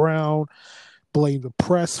Phineas Brown, blamed the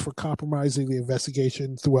press for compromising the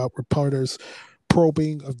investigation throughout reporters'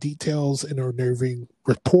 probing of details and unnerving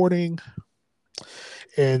reporting.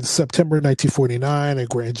 In September 1949, a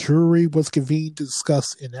grand jury was convened to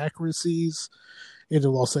discuss inaccuracies in the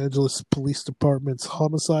Los Angeles Police Department's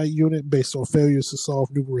homicide unit based on failures to solve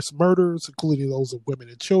numerous murders, including those of women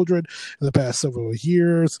and children in the past several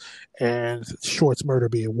years, and Short's murder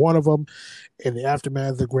being one of them. In the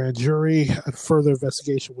aftermath of the grand jury, a further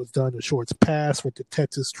investigation was done of Short's past, with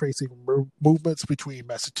detectives tracing movements between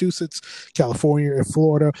Massachusetts, California, and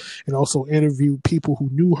Florida, and also interviewed people who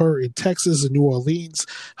knew her in Texas and New Orleans.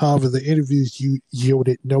 However, the interviews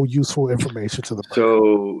yielded no useful information to the murder.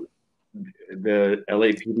 So the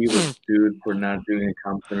LAPD was sued for not doing a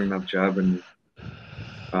competent enough job in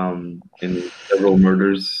several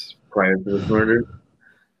murders prior to this murder.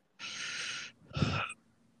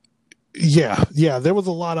 Yeah, there was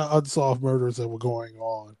a lot of unsolved murders that were going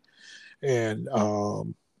on in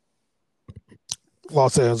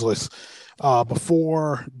Los Angeles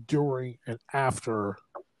before, during, and after.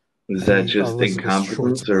 Is that just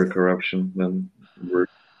incompetence or corruption? Then we're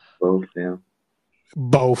both, yeah.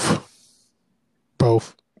 Both.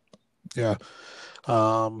 Yeah.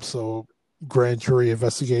 So grand jury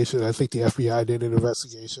investigation. I think the FBI did an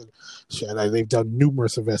investigation. They've done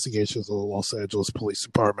numerous investigations of the Los Angeles Police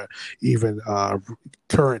Department, even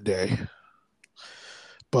current day.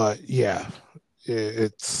 But yeah,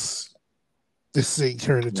 this thing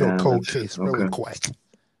turned into a cold case really quick.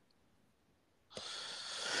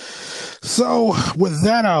 So with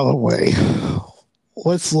that out of the way,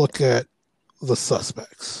 let's look at the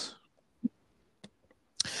suspects.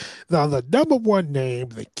 Now, the number one name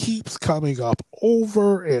that keeps coming up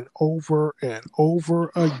over and over and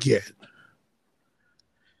over again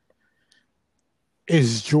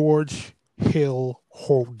is George Hill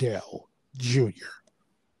Hodel Jr.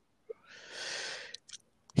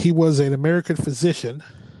 He was an American physician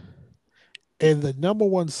and the number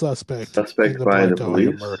one suspect in the Black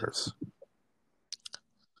Dahlia murders.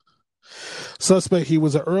 He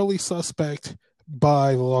was an early suspect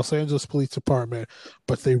by the Los Angeles Police Department,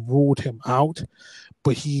 but they ruled him out.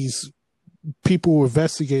 But people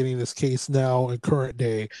investigating this case now in current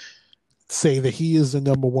day say that he is the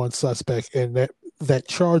number one suspect, and that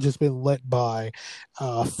charge has been led by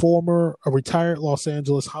a retired Los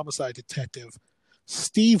Angeles homicide detective,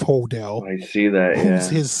 Steve Hodel. I see that, who's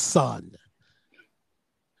his son.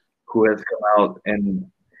 Who has come out and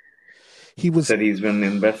said he's been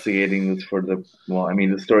investigating this for the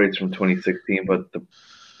story is from 2016, but the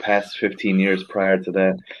past 15 years prior to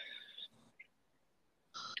that.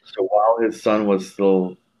 So while his son was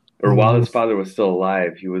still, or while his father was still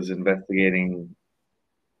alive, he was investigating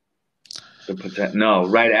the potential. No,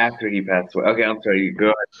 right after he passed away. Okay, I'm sorry. Go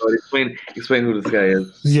ahead. Explain who this guy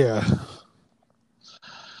is. Yeah.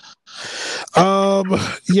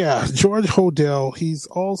 George Hodel. He's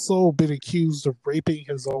also been accused of raping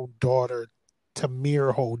his own daughter,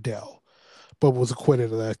 Tamir Hodel, but was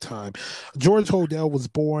acquitted at that time. George Hodel was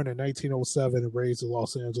born in 1907 and raised in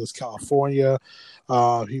Los Angeles, California.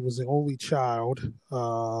 He was the only child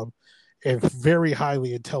and very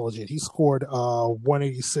highly intelligent. He scored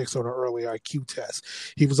 186 on an early IQ test.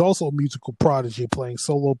 He was also a musical prodigy, playing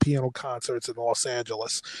solo piano concerts in Los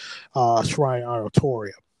Angeles Shrine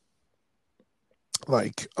Auditorium.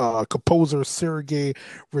 Composer Sergei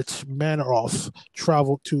Rachmaninoff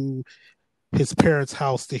traveled to his parents'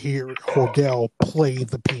 house to hear Hodel play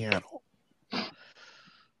the piano.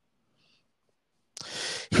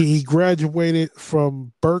 He graduated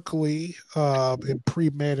from Berkeley in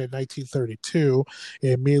pre-med in 1932,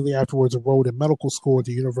 and immediately afterwards enrolled in medical school at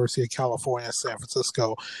the University of California, San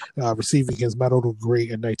Francisco, receiving his medical degree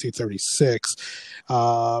in 1936.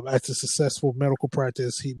 After successful medical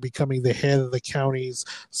practice, he becoming the head of the county's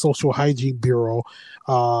social hygiene bureau.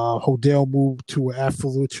 Hodel moved to an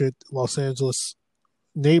affluent Los Angeles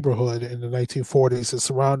neighborhood in the 1940s and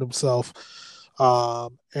surrounded himself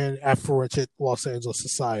and affluent Los Angeles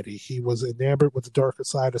society. He was enamored with the darker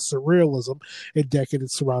side of surrealism and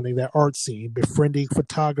decadence surrounding that art scene, befriending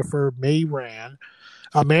photographer Man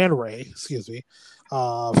Ray,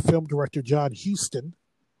 film director John Huston,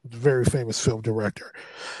 very famous film director.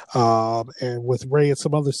 And with Ray and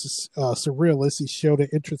some other surrealists, he showed an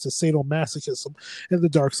interest in sadomasochism and the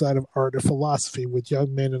dark side of art and philosophy with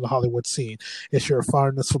young men in the Hollywood scene, and shared a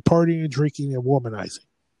fondness for partying, drinking, and womanizing.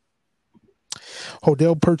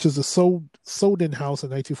 Hodel purchased a Soden house in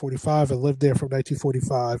 1945 and lived there from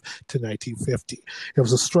 1945 to 1950. It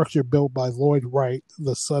was a structure built by Lloyd Wright,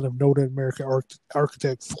 the son of noted American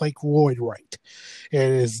architect Frank Lloyd Wright,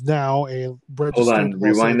 and is now a registered. Hold on,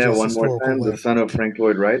 rewind that one more time. The son of Frank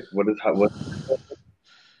Lloyd Wright. What?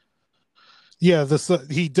 Yeah,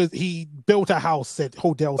 he built a house that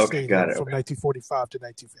Hodel stayed in from 1945 to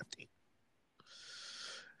 1950.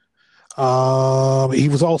 He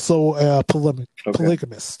was also a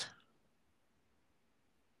polygamist.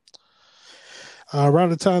 Around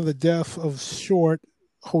the time of the death of Short,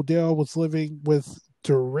 Hodel was living with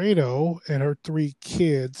Dorado and her 3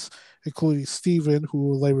 kids, including Stephen, who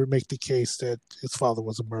will later make the case that his father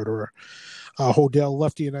was a murderer. Hodel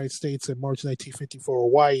left the United States in March 1950 for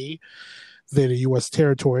Hawaii, then a U.S.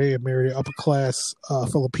 territory, and married an upper-class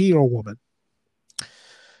Filipino woman,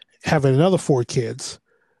 having another 4 kids.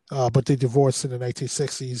 But they divorced in the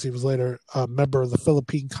 1960s. He was later a member of the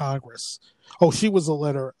Philippine Congress. Oh, she was a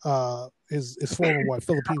later, his former wife,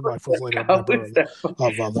 Philippine wife, was later a member of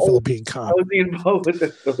the Philippine Congress. How was he involved with the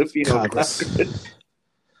Filipino Congress?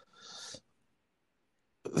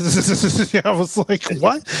 I was like,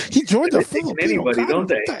 what? He joined the Filipino Congress? Don't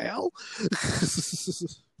they? What the hell?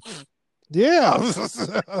 Yeah,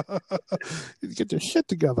 get their shit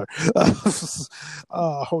together.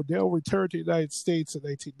 Hodel returned to the United States in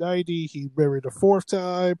 1990. He married a 4th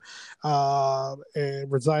time and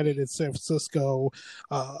resided in San Francisco.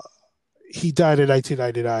 He died in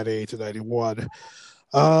 1999 at the age of 91.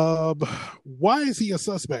 Why is he a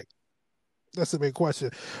suspect? That's the main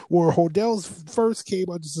question. Well, Hodel's first came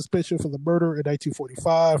under suspicion for the murder in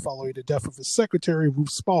 1945 following the death of his secretary,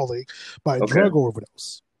 Ruth Spaulding, by a drug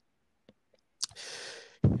overdose.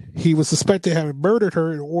 He was suspected of having murdered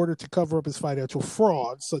her in order to cover up his financial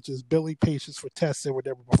fraud, such as billing patients for tests that were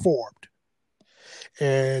never performed.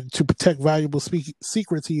 And to protect valuable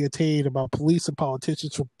secrets he attained about police and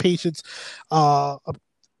politicians from patients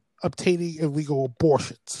obtaining illegal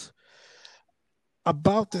abortions.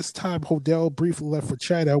 About this time, Hodel briefly left for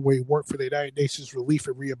China, where he worked for the United Nations Relief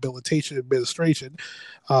and Rehabilitation Administration,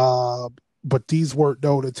 but these weren't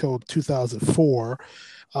known until 2004.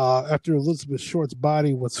 After Elizabeth Short's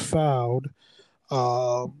body was found,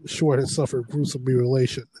 Short had suffered gruesome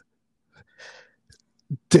mutilation.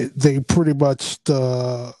 They pretty much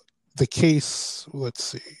the case. Let's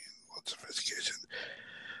see, what's investigation?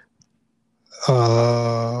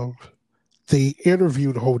 They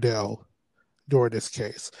interviewed Hodel during this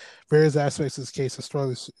case. Various aspects of this case have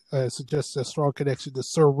strongly suggested a strong connection to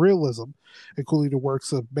surrealism, including the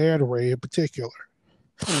works of Man Ray in particular.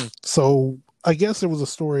 So I guess there was a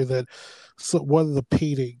story that one of the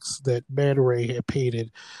paintings that Man Ray had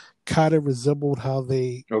painted kind of resembled how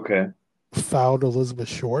they found Elizabeth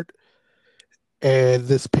Short, and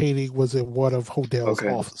this painting was in one of Hodell's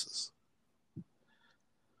offices.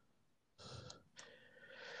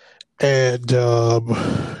 And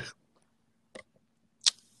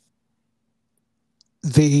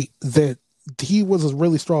that he was a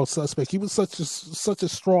really strong suspect. He was such a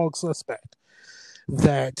strong suspect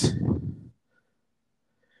that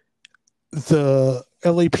the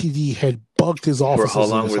LAPD had bugged his offices. For how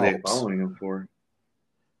long were they following him for?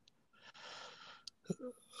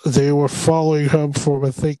 They were following him for, I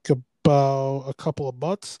think, about a couple of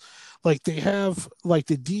months. Like, they have, like,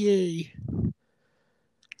 the DA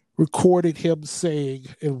recorded him saying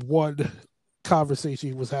in one conversation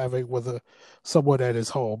he was having with someone at his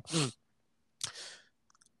home,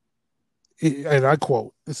 and I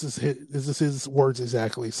quote, this is his words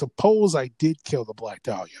exactly: "Suppose I did kill the Black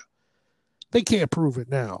Dahlia. They can't prove it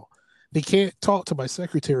now. They can't talk to my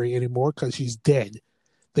secretary anymore because she's dead.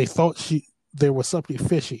 They thought there was something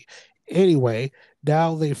fishy. Anyway,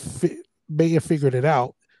 now they may have figured it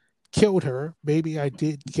out. Killed her. Maybe I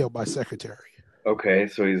did kill my secretary." Okay,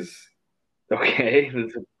 so he's okay. This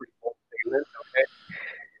is a pretty bold statement. Okay.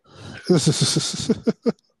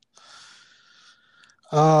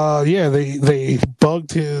 Yeah, they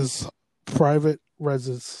bugged his private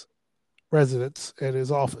residence and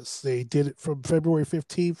his office. They did it from February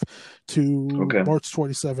 15th to March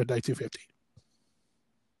 27, 1950.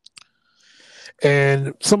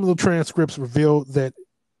 And some of the transcripts revealed that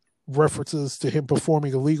references to him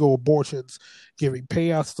performing illegal abortions, giving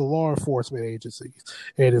payouts to law enforcement agencies,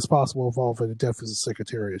 and his possible involvement in the death of his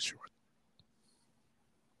secretary is short.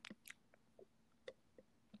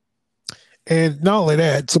 And not only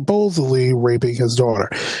that, supposedly raping his daughter.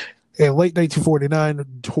 In late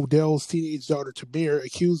 1949, Hodell's teenage daughter Tamir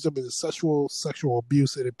accused him of sexual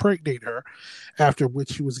abuse and impregnated her, after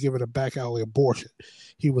which he was given a back alley abortion.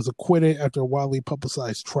 He was acquitted after a widely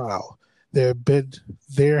publicized trial. There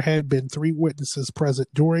had been 3 witnesses present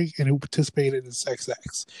during and who participated in sex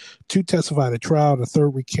acts. 2 testified at trial, and a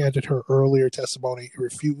third recanted her earlier testimony and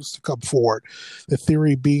refused to come forward. The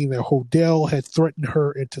theory being that Hodell had threatened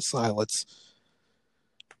her into silence.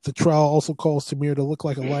 The trial also calls Tamir to look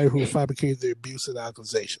like a liar who fabricated the abuse and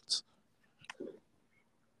accusations.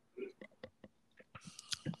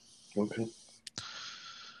 Okay.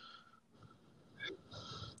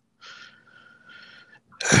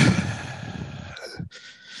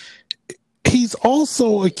 He's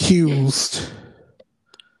also accused.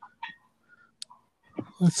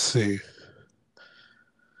 Let's see.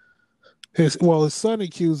 His son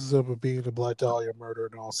accuses him of being the Black Dahlia murder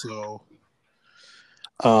and also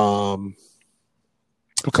a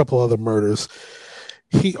couple other murders.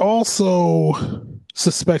 He also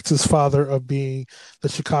suspects his father of being the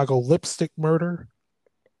Chicago lipstick murder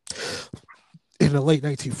in the late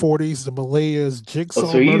 1940s, the Malaya's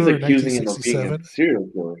jigsaw murder in 1967. Serial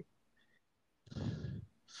killer.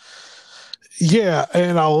 Yeah,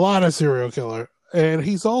 and a lot of serial killer. And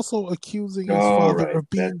he's also accusing his father of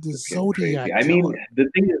being the Zodiac killer. I mean, the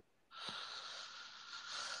thing is,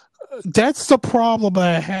 that's the problem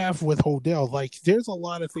I have with Hodell. Like, there's a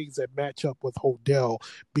lot of things that match up with Hodell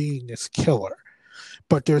being this killer.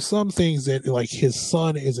 But there's some things that, like, his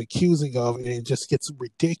son is accusing of, and it just gets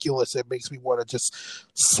ridiculous. It makes me want to just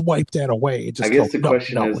swipe that away. And just I guess the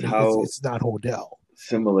question is how it's not Hodell.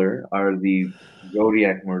 Similar are the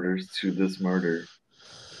Zodiac murders to this murder?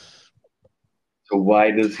 So why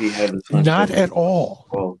does he have the son? Not at all.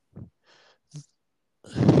 Oh.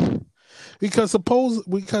 Because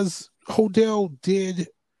Hodell did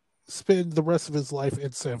spend the rest of his life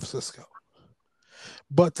in San Francisco.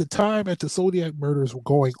 But the time that the Zodiac murders were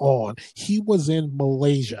going on, he was in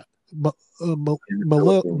Malaysia,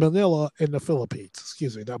 Manila in the Philippines.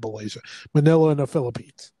 Excuse me, not Malaysia. Manila in the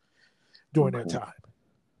Philippines during that time.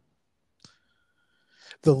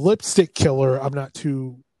 The lipstick killer, I'm not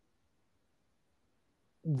too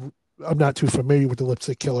familiar with the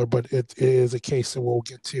lipstick killer, but it is a case that we'll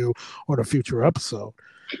get to on a future episode.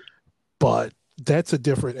 But that's a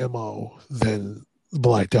different MO than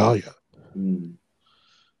Black Dahlia. Mm.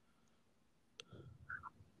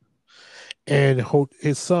 And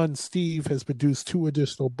his son, Steve, has produced 2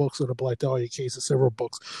 additional books on the Black Dahlia case and several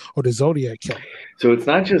books on the Zodiac killer. So it's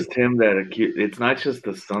not just him it's not just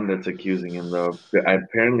the son that's accusing him, though.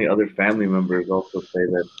 Apparently other family members also say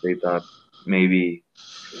that they thought maybe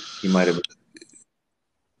he might have.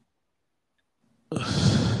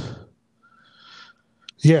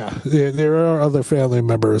 Yeah, there are other family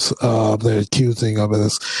members that are accusing of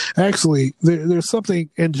this. Actually, there's something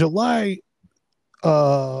in July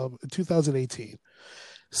In 2018,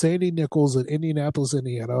 Sandy Nichols in Indianapolis,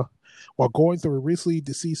 Indiana, while going through her recently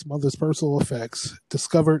deceased mother's personal effects,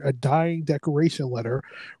 discovered a dying decoration letter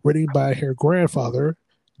written by her grandfather,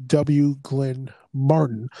 W. Glenn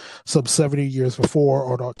Martin, some 70 years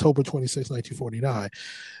before on October 26, 1949.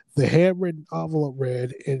 The handwritten envelope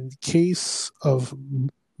read, "In case of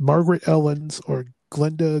Margaret Ellen's or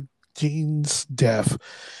Glenda Jean's death,"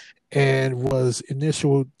 and was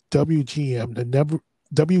initialed WGM.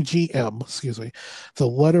 The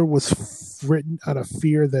letter was written out of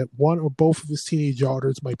fear that one or both of his teenage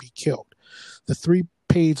daughters might be killed. The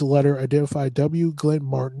 3-page letter identified W. Glenn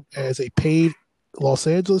Martin as a paid Los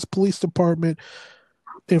Angeles Police Department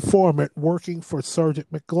informant working for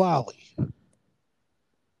Sergeant McLally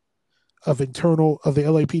of the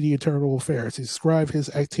LAPD Internal Affairs. He described his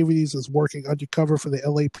activities as working undercover for the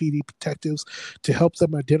LAPD detectives to help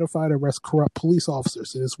them identify and arrest corrupt police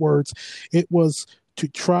officers. In his words, it was to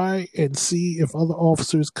try and see if other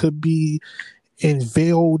officers could be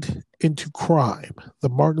veiled into crime. The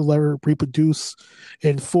Martin letter, reproduced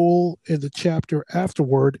in full in the chapter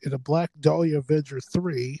afterward in the Black Dahlia Avenger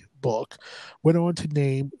 3 book, went on to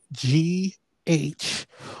name G.H.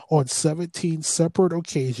 on 17 separate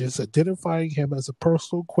occasions, identifying him as a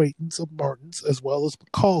personal acquaintance of Martin's as well as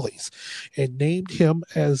Macaulay's, and named him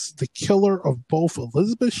as the killer of both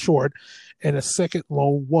Elizabeth Short and a second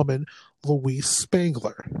lone woman, Louise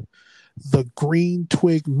Spangler, the Green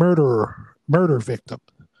Twig murder victim.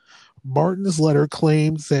 Martin's letter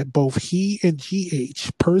claims that both he and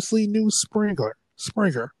G.H. personally knew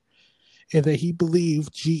Springer, and that he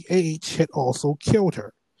believed G.H. had also killed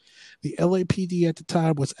her. The LAPD at the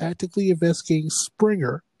time was actively investigating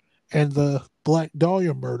Springer and the Black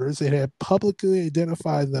Dahlia murders and had publicly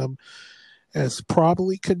identified them as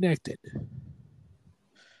probably connected.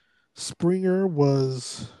 Springer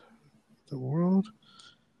was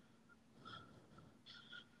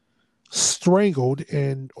strangled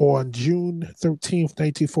on June 13th,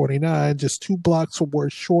 1949, just 2 blocks from where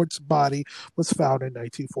Short's body was found in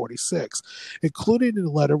 1946. Included in the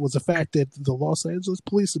letter was the fact that the Los Angeles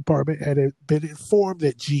Police Department had been informed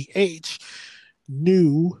that G.H.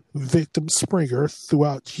 knew victim Springer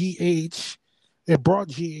throughout G.H. and brought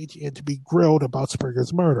G.H. in to be grilled about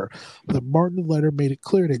Springer's murder. The Martin letter made it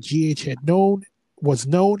clear that G.H. was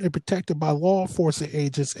known and protected by law enforcement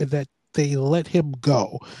agents and that they let him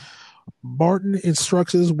go. Martin's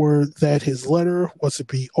instructions were that his letter was to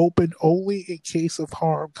be opened only in case of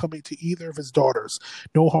harm coming to either of his daughters.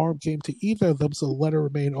 No harm came to either of them, so the letter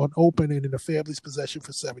remained unopened and in the family's possession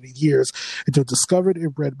for 70 years until discovered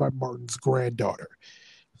and read by Martin's granddaughter.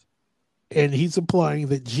 And he's implying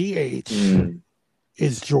that G.H.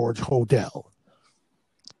 is George Hodel.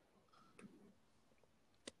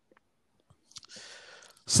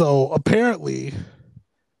 So apparently,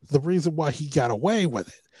 the reason why he got away with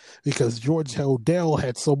it, because George Hodel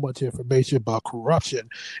had so much information about corruption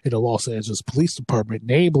in the Los Angeles Police Department,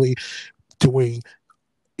 namely doing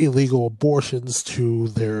illegal abortions to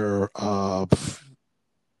their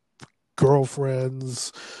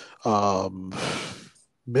girlfriends,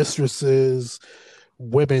 mistresses,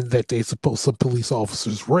 women that some police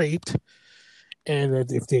officers raped. And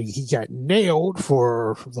that if he got nailed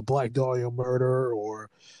for the Black Dahlia murder, or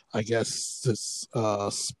I guess this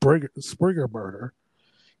Springer murder,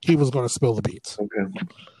 he was going to spill the beans. Okay.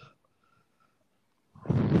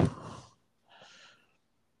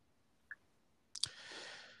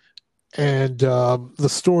 And the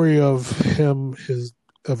story of his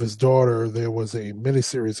daughter, there was a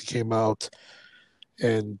miniseries that came out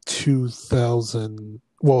in 2000.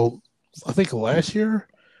 Well, I think last year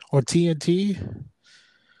on TNT,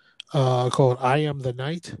 called "I Am the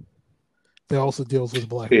Night." That also deals with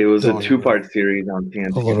Black. It was Dahlia a 2-part series on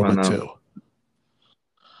TNT. A little bit too.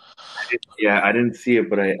 I didn't see it,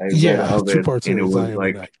 but I read of it, 2-part series. And it was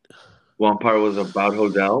like one part was about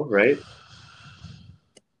Hodel, right?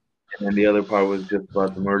 And then the other part was just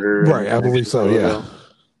about the murder. Right, I believe so. Yeah.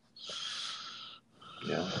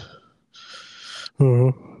 Yeah.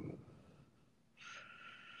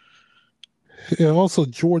 And also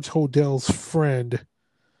George Hodel's friend,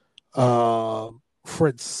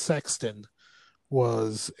 Fred Sexton,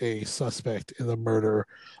 was a suspect in the murder.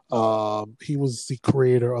 He was the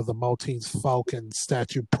creator of the Maltese Falcon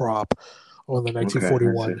statue prop on the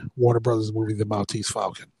 1941 Warner Brothers movie, The Maltese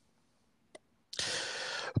Falcon.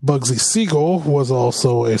 Bugsy Siegel was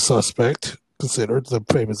also a suspect, considered the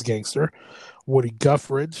famous gangster. Woody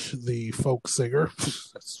Guthridge, the folk singer,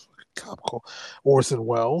 that's comical. Orson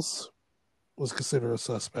Welles was considered a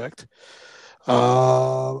suspect.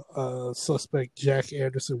 Suspect Jack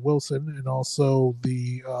Anderson Wilson, and also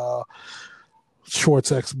the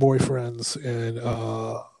Short's ex-boyfriends and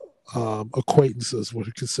acquaintances were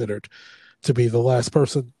considered to be the last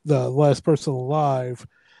person alive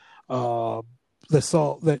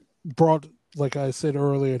that brought, like I said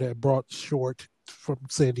earlier, that brought Short from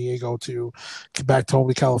San Diego back to home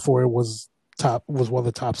to California was one of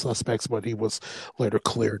the top suspects, but he was later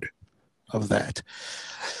cleared of that.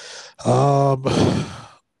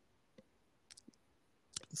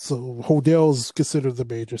 So Hodell's considered the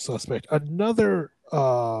major suspect. Another,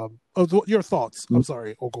 your thoughts? I'm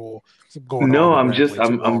sorry, Ogul. No, I'm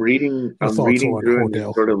reading through Hodell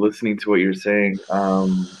and sort of listening to what you're saying.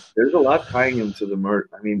 There's a lot tying him to the murder.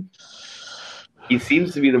 I mean, he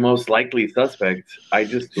seems to be the most likely suspect.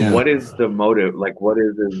 What is the motive? Like, what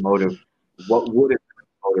is his motive? What would his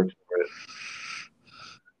motive for it?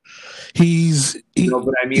 He's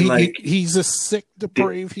a sick,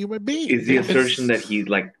 depraved human being. Is the assertion that he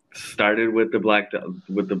like started with the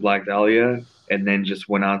Black Dahlia and then just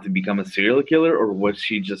went on to become a serial killer, or was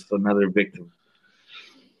she just another victim?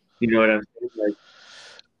 You know what I'm saying?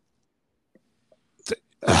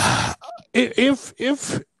 Like,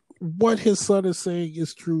 if what his son is saying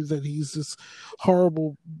is true, that he's this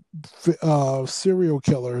horrible serial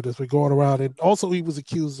killer that's been going around, and also he was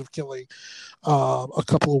accused of killing a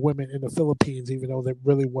couple of women in the Philippines, even though that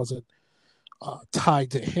really wasn't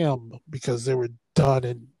tied to him because they were done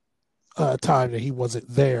in a time that he wasn't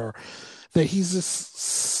there. That he's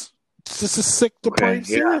just a sick, depraved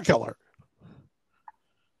serial killer.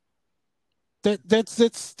 That's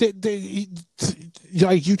like,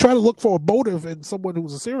 you try to look for a motive in someone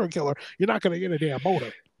who's a serial killer, you're not going to get a damn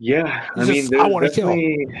motive. Yeah, I want to kill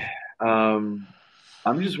him.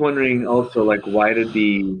 I'm just wondering also, like, why did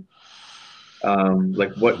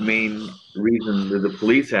what main reason did the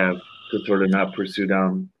police have to sort of not pursue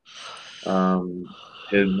down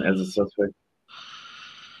him as a suspect?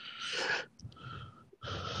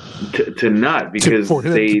 To not, because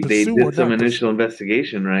they did some initial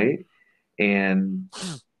investigation, right? And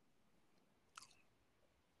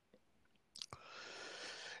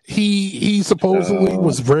he supposedly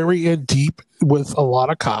was very in deep with a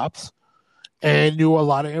lot of cops and knew a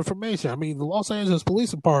lot of information. I mean, the Los Angeles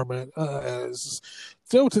Police Department is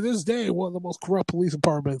still to this day one of the most corrupt police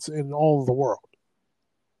departments in all of the world.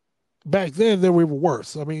 Back then, they were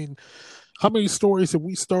worse. I mean, how many stories have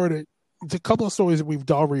we started? A couple of stories that we've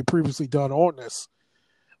already previously done on this.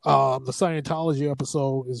 The Scientology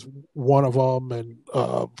episode is one of them, and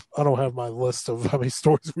I don't have my list of how many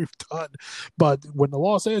stories we've done. But when the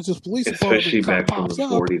Los Angeles Police Department, especially back from the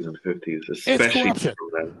 40s and 50s, especially from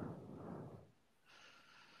them.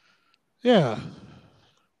 Yeah.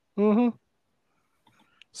 Mm-hmm.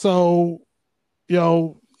 So,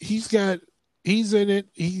 he's in it.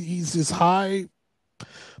 He's this high,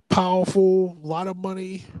 powerful, a lot of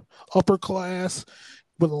money, upper class,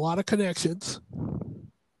 with a lot of connections.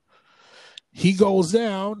 He goes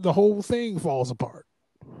down, the whole thing falls apart.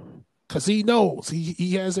 Because he knows.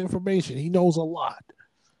 He has information. He knows a lot.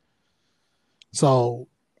 So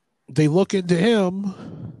they look into him,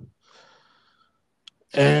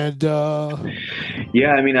 and I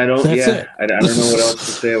mean, I don't know what else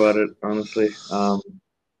to say about it, honestly.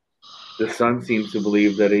 The son seems to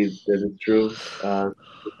believe that it's true. The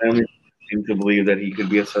family seems to believe that he could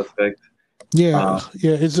be a suspect.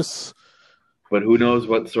 It's just. But who knows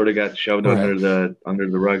what sort of got shoved under the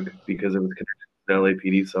rug because it was connected to the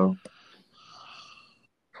LAPD. So,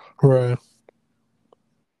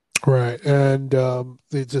 right, and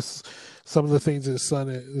they just some of the things his son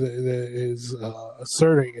is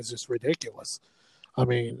asserting is just ridiculous. I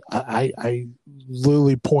mean, I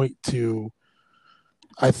literally point to,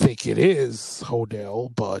 I think it is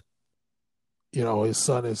Hodell, but his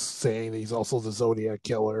son is saying he's also the Zodiac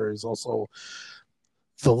killer. He's also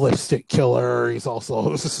the lipstick killer. He's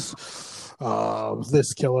also this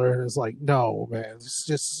killer. And it's like, no, man,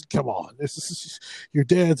 just come on. Your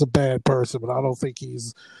dad's a bad person, but I don't think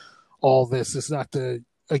he's all this. It's not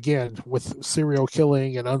again, with serial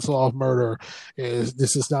killing and unsolved murder,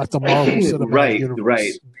 this is not the Marvel Cinematic Universe.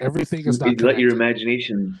 Right. Everything is not connected. Let your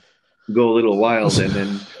imagination go a little wild, and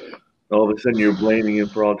then all of a sudden you're blaming him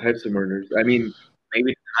for all types of murders. I mean,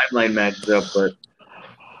 maybe the timeline matches up, but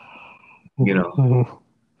Mm-hmm.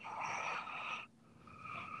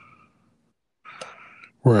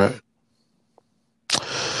 Right.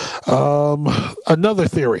 Another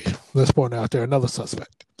theory. Let's point out there, another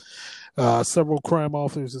suspect. Several crime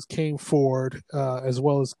officers came forward, as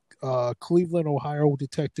well as Cleveland, Ohio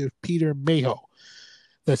detective Peter Mayo,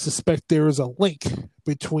 that suspect there is a link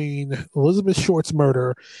between Elizabeth Short's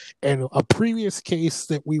murder and a previous case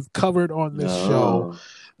that we've covered on this show,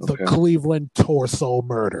 the Cleveland torso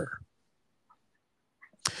murder.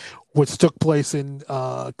 which took place in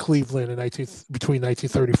Cleveland between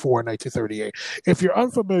 1934 and 1938. If you're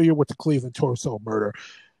unfamiliar with the Cleveland torso murder,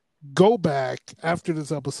 go back after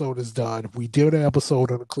this episode is done. We did an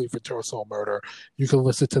episode on the Cleveland torso murder. You can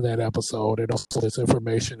listen to that episode, and also there's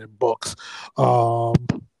information in books.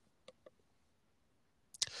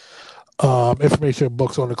 Information in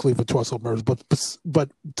books on the Cleveland torso murders.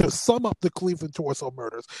 But to sum up the Cleveland torso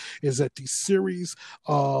murders is that the series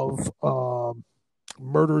of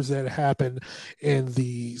murders that happened in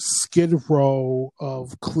the Skid Row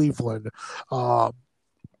of Cleveland, the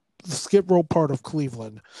Skid Row part of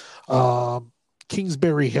Cleveland,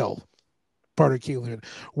 Kingsbury Hill part of Cleveland,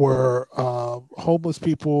 where homeless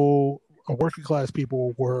people, working class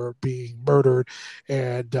people were being murdered,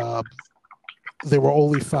 and they were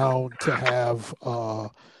only found to have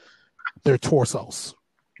their torsos.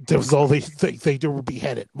 There was only they were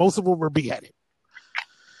beheaded. Most of them were beheaded,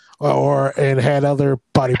 and had other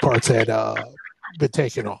body parts had been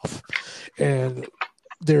taken off. And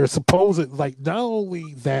they're supposed, like, not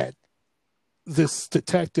only that this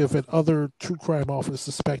detective and other true crime officers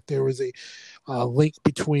suspect there is a link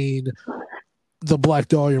between the Black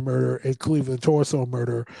Dahlia murder and Cleveland torso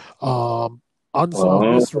murder.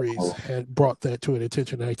 Unsolved Mysteries had brought that to an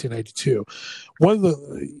attention in 1992. One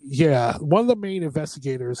of the main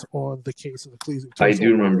investigators on the case of the Cleveland torso I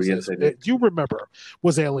do remember, murders, yes, I do. You remember,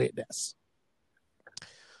 was Elliot Ness.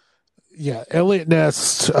 Yeah, Elliot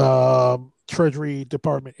Ness, Treasury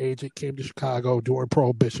Department agent, came to Chicago during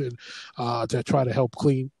Prohibition to try to help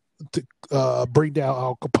bring down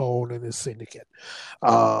Al Capone and his syndicate.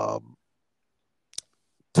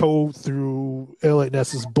 Told through Elliot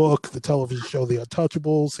Ness's book, the television show The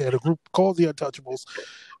Untouchables. He had a group called The Untouchables,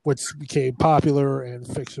 which became popular in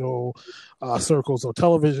fictional circles on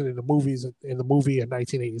television, in the movie in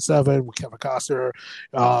 1987 with Kevin Costner.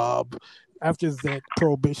 After that,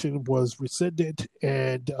 Prohibition was rescinded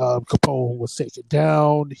and Capone was taken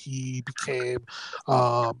down. He became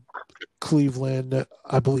Cleveland,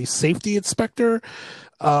 I believe, safety inspector.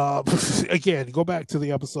 Again, go back to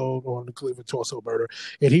the episode on the Cleveland torso murder,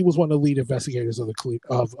 and he was one of the lead investigators of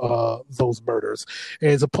those murders.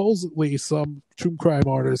 And supposedly, some true crime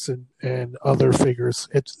artists and other figures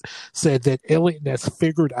said that Elliot Ness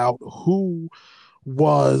figured out who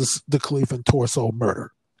was the Cleveland torso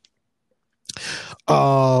murder.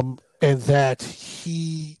 And that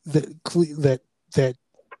that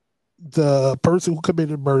the person who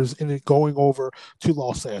committed murders ended up going over to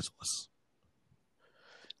Los Angeles.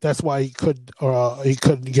 That's why he couldn't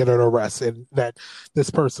get an arrest, and that this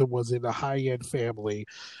person was in a high-end family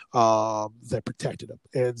that protected him.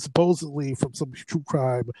 And supposedly, from some true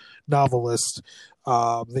crime novelist,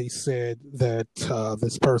 they said that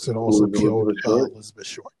this person also killed Elizabeth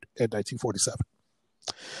Short in 1947.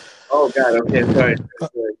 Oh God! Okay, sorry.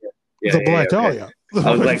 The Black Dahlia. Okay.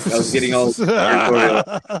 I was getting all. Okay.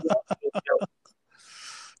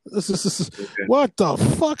 What the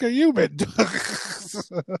fuck are you been doing?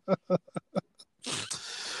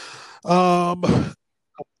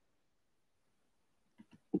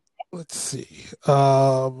 Let's see.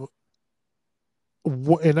 In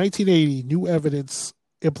 1980, new evidence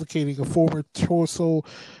implicating a former torso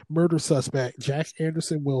murder suspect, Jack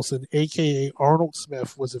Anderson Wilson, a.k.a. Arnold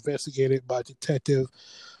Smith, was investigated by Detective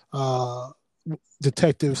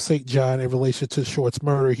St. John in relation to Short's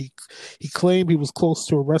murder. He claimed he was close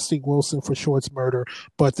to arresting Wilson for Short's murder,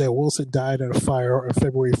 but that Wilson died in a fire on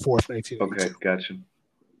February 4th, 1982. Okay, gotcha.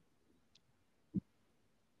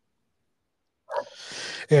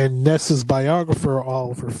 And Ness's biographer,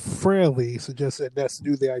 Oliver Fraley, suggests that Ness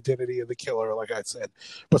knew the identity of the killer, like I said,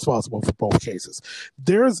 responsible for both cases.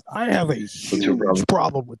 I have a huge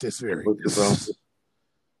problem with this theory. What's your problem?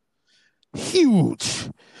 Huge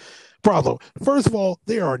problem. First of all,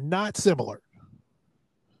 they are not similar.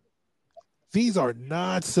 These are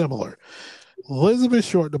not similar. Elizabeth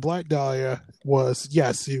Short, the Black Dahlia, was,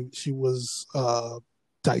 yes, she was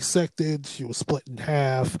dissected. She was split in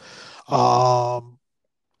half.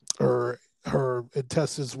 Her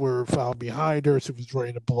intestines were found behind her. She was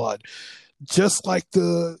drained of blood. Just like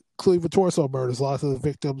the Cleveland torso murders, lots of the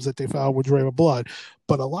victims that they found were drained of blood.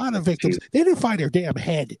 But a lot of victims, they didn't find their damn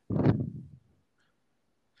head.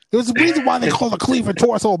 There's a reason why they call the Cleveland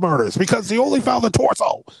torso murders, because they only found the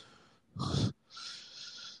torso.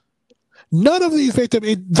 None of these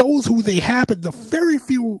victims, those who they happened, the very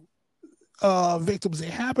few victims they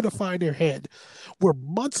happened to find their head, were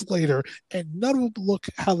months later, and none of them look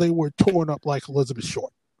how they were torn up like Elizabeth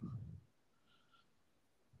Short.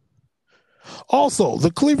 Also,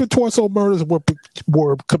 the Cleveland torso murders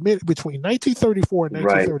were committed between 1934 and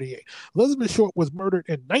 1938. Right. Elizabeth Short was murdered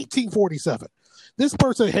in 1947. This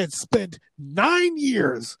person had spent 9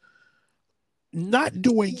 years not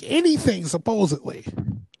doing anything, supposedly,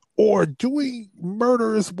 or doing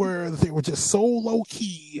murders where they were just so low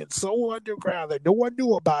key and so underground that no one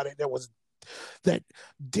knew about it. That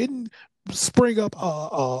didn't spring up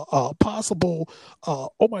a possible.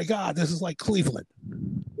 Oh my God, this is like Cleveland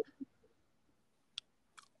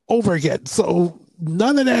over again. So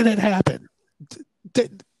none of that had happened.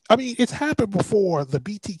 I mean, it's happened before. The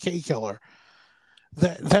BTK killer.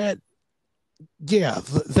 That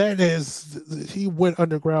is, he went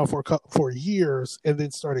underground for years and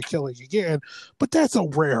then started killing again. But that's a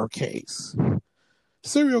rare case.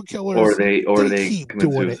 Serial killers, they keep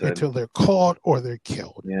doing it until they're caught or they're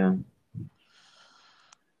killed. Yeah.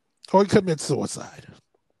 Or commit suicide.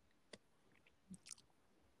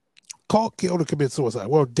 Caught, killed, or commit suicide.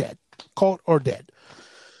 Well, dead. Caught or dead.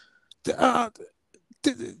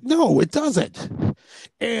 No, it doesn't.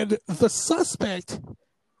 And the suspect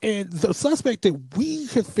that we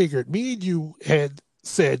had figured, me and you had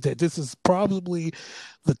said that this is probably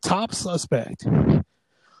the top suspect in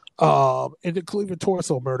the Cleveland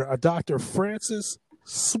torso murder, a Dr. Francis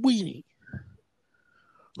Sweeney,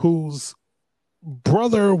 whose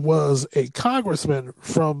brother was a congressman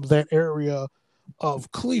from that area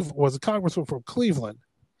of Cleveland, was a congressman from Cleveland,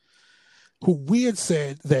 who we had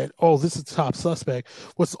said that, oh, this is the top suspect,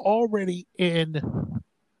 was already in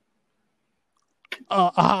a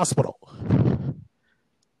hospital.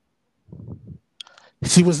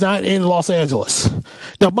 She was not in Los Angeles.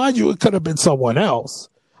 Now, mind you, it could have been someone else,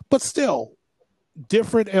 but still,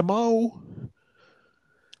 different MO,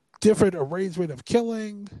 different arrangement of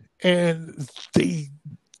killing, and they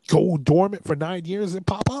go dormant for 9 years and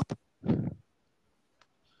pop up?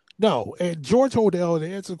 No. And George Hodel, to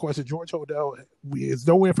answer the question, George Hodel, there's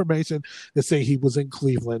no information to say he was in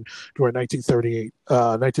Cleveland during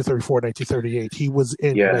 1934, 1938. He was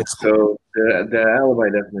in med school. So the alibi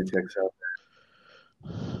definitely checks out.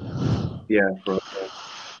 Yeah, for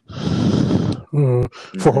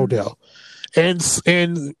Hodel.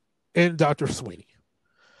 And Dr. Sweeney.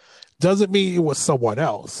 Doesn't mean it was someone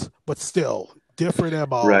else, but still, different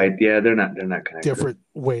MO. Right, yeah, they're not connected. Different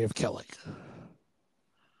way of killing.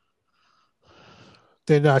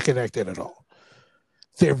 They're not connected at all.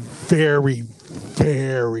 They're very,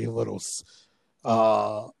 very little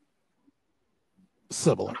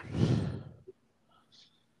similar.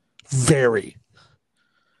 Very.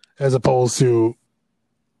 As opposed to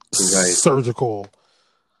surgical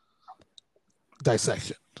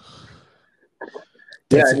dissection.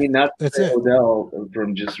 I mean, not to say Odell,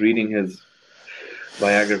 from just reading his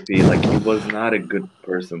biography, like, he was not a good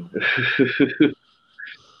person.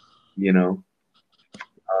 You know?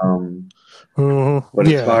 But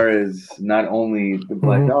as far as not only the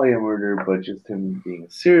Black Dahlia murder, but just him being a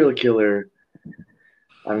serial killer,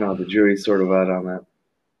 I don't know, the jury's sort of out on that.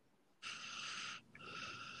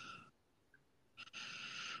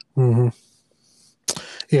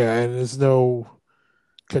 Yeah, and there's no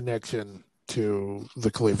connection to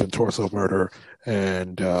the Cleveland torso murder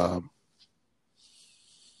and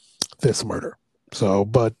this murder. So,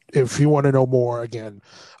 but if you want to know more, again,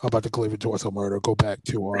 about the Cleveland torso murder, go back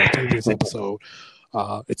to our previous episode.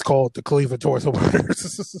 It's called The Cleveland Torso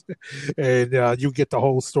Murders. And you get the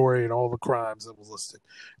whole story and all the crimes that was listed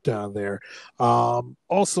down there.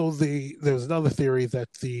 Also, there's another theory that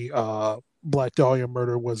the Black Dahlia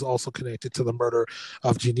murder was also connected to the murder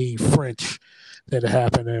of Janine French that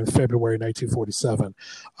happened in February 1947.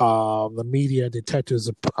 The media and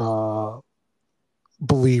detectives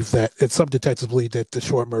believe that, and some detectives believe that the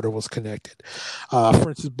short murder was connected.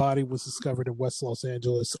 French's body was discovered in West Los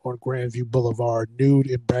Angeles on Grandview Boulevard, nude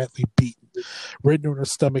and badly beaten. Written on her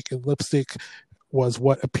stomach in lipstick was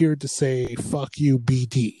what appeared to say, "Fuck you,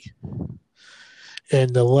 BD."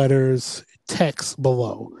 And the letters text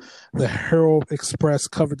below. The Herald Express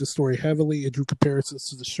covered the story heavily and drew comparisons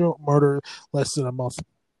to the short murder less than a month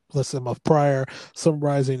prior,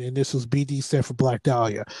 summarizing initials BD stand for Black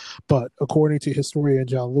Dahlia. But according to historian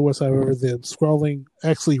John Lewis, however, the scrolling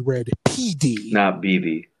actually read PD. Not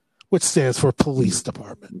BD. Which stands for Police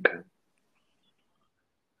Department. Okay.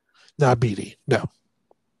 Not BD, no.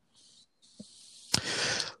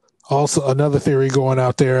 Also, another theory going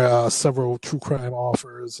out there, several true crime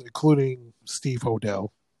authors, including Steve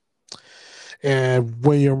Hodel and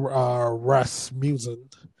William Rasmussen,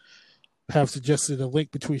 have suggested a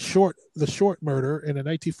link between the short murder and a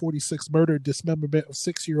 1946 murder dismemberment of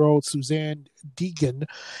 6-year-old Suzanne Deegan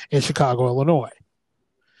in Chicago, Illinois.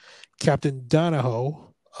 Captain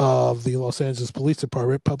Donahoe of the Los Angeles Police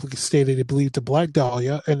Department publicly stated he believed the Black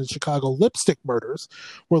Dahlia and the Chicago lipstick murders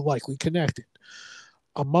were likely connected.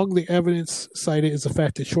 Among the evidence cited is the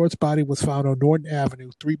fact that Short's body was found on Norton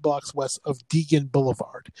Avenue, 3 blocks west of Deegan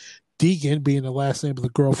Boulevard. Deegan being the last name of the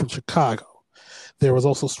girl from Chicago. There was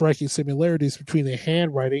also striking similarities between the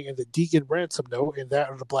handwriting in the Deegan ransom note and that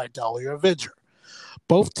of the Black Dahlia Avenger.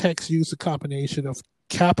 Both texts used a combination of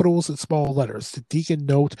capitals and small letters. The Deegan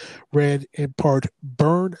note read in part,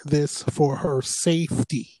 "Burn this for her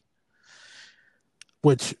safety,"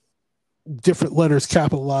 which different letters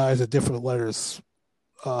capitalized and different letters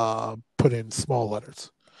put in small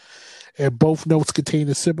letters. And both notes contain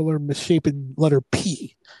a similar misshapen letter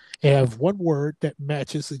P and have one word that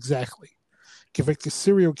matches exactly. Convicted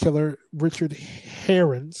serial killer Richard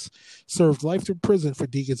Herons served life in prison for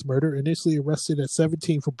Deegan's murder, initially arrested at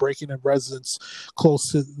 17 for breaking a residence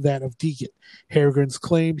close to that of Deegan. Herons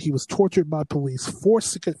claimed he was tortured by police,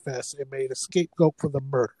 forced to confess, and made a scapegoat for the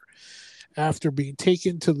murder. After being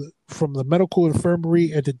taken from the medical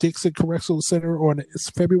infirmary at the Dixon Correctional Center on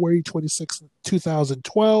February 26,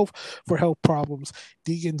 2012 for health problems,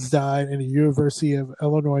 Deegan died in the University of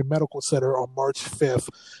Illinois Medical Center on March 5th,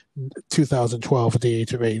 2012 at the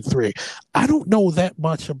age of 83. I don't know that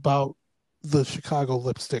much about the Chicago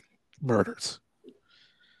lipstick murders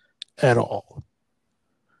at all.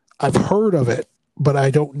 I've heard of it, but I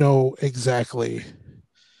don't know exactly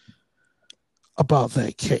about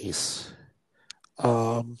that case.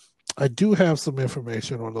 I do have some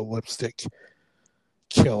information on the lipstick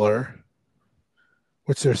killer,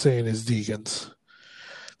 which they're saying is Deegan's.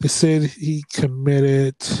 They said he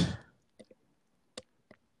committed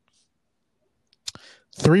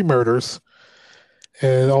 3 murders,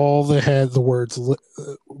 and all they had the words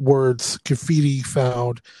graffiti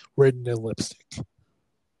found written in lipstick.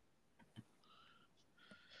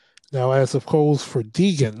 Now, as opposed for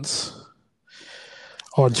Deegan's,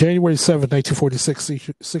 on January 7,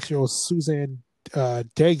 1946, 6-year-old Suzanne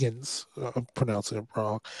Dagans, I'm pronouncing it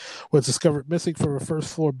wrong, was discovered missing from her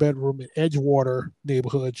first-floor bedroom in Edgewater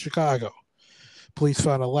neighborhood, Chicago. Police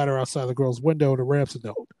found a letter outside the girl's window and a ransom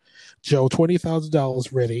note. Joe,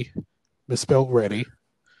 $20,000 ready, misspelled ready.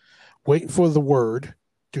 Waiting for the word.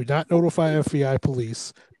 Do not notify FBI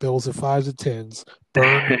police. Bills at 5s and 10s.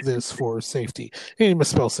 Burn this for safety. He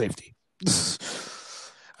misspelled safety.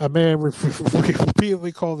 A man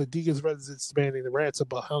repeatedly called the Deegan's residence demanding the ransom,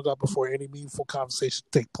 but hung up before any meaningful conversation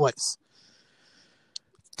took place.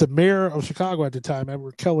 The mayor of Chicago at the time,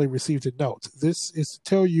 Edward Kelly, received a note. This is to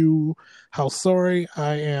tell you how sorry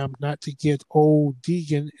I am not to get old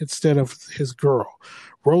Deegan instead of his girl.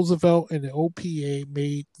 Roosevelt and the OPA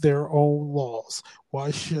made their own laws. Why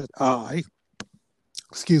should I?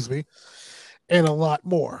 Excuse me. And a lot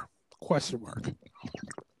more. Question mark.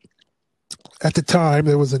 At the time,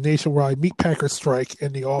 there was a nationwide meatpacker strike,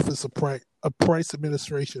 and the Office of Price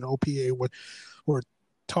Administration, OPA, were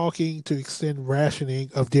talking to extend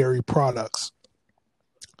rationing of dairy products.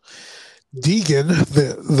 Deegan,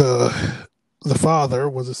 the father,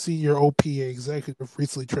 was a senior OPA executive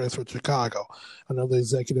recently transferred to Chicago. Another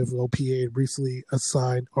executive of OPA recently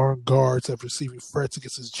assigned armed guards after receiving threats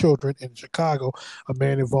against his children. In Chicago, a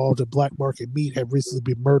man involved in black market meat had recently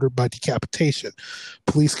been murdered by decapitation.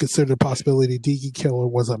 Police considered the possibility the Deegan killer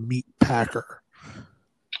was a meat packer.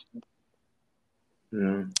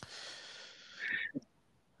 Yeah.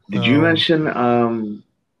 Did you mention?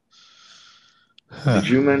 Did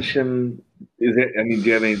you mention? Do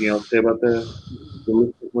you have anything else to say about the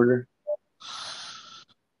lipstick murder?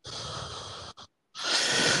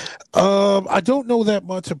 I don't know that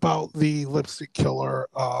much about the lipstick killer.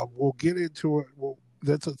 We'll get into it.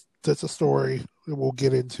 That's a story that we'll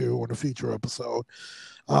get into in a future episode.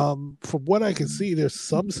 From what I can see, there's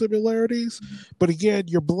some similarities, but again,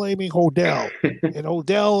 you're blaming Hodel, and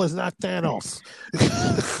Hodel is not Thanos.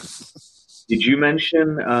 Did you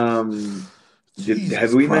mention?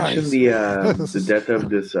 Have we mentioned the death of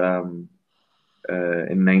this in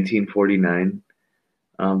 1949?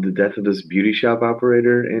 The death of this beauty shop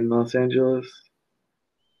operator in Los Angeles.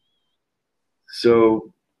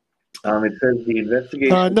 So it says the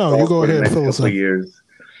investigation. No, you go ahead. For a couple of years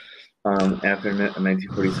after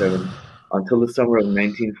 1947 until the summer of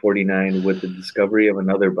 1949, with the discovery of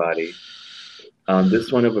another body.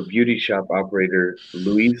 This one of a beauty shop operator,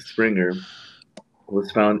 Louise Springer,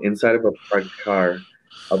 was found inside of a parked car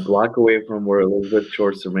a block away from where Elizabeth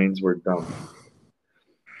Short's remains were dumped.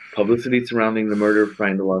 Publicity surrounding the murder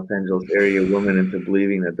frightened the Los Angeles area women into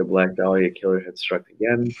believing that the Black Dahlia killer had struck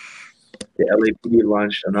again. The LAPD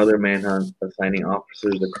launched another manhunt, assigning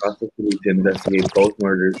officers across the city to investigate both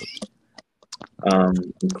murders,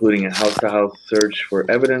 including a house-to-house search for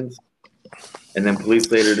evidence. And then police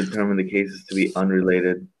later determined the cases to be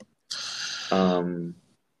unrelated.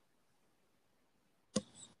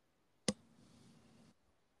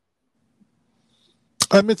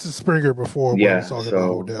 I mentioned Springer before when I was talking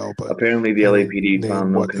about Hodel, but apparently the LAPD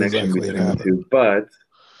found no connection between the two. But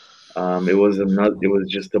it was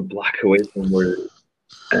just a block away from where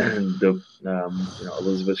the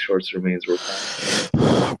Elizabeth Short's remains were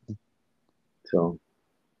found. So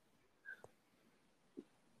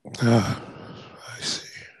I see.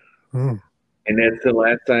 And that's the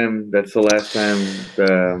last time there was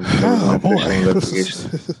an official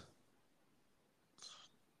investigation.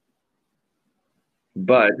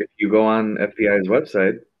 But if you go on FBI's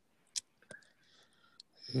website,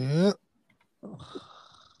 literally,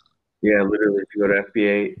 if you go to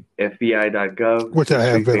FBI.gov, which I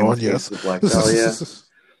have been on, yes, Black Dahlia,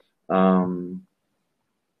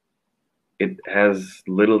 it has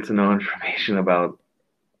little to no information about,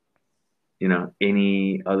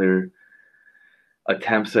 any other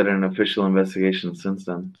attempts at an official investigation since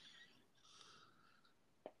then.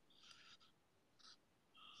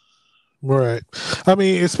 Right. I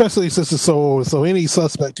mean, especially since it's so any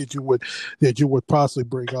suspect that you would possibly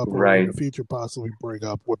bring up or in the future possibly bring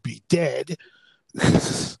up would be dead.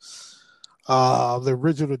 The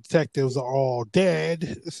original detectives are all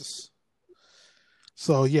dead.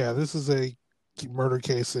 So yeah, this is a murder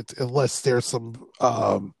case unless there's some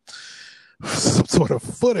sort of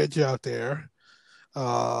footage out there,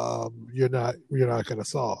 you're not going to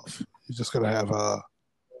solve. You're just going to have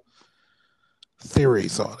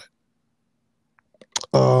theories on it.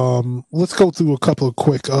 Let's go through a couple of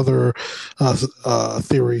quick other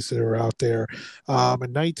theories that are out there. In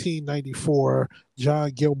 1994, John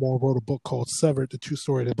Gilmore wrote a book called Severed, the true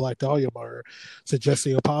story of the Black Dahlia murder,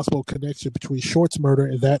 suggesting a possible connection between Short's murder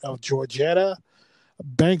and that of Georgetta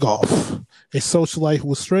Bangoff, a socialite who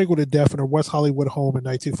was strangled to death in her West Hollywood home in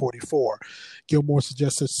 1944. Gilmore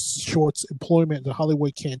suggested Short's employment in the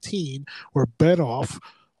Hollywood canteen, where Bangoff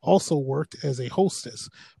also worked as a hostess,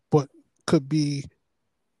 but could be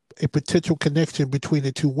a potential connection between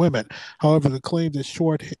the two women. However, the claim that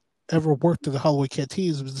Short ever worked in the Hollywood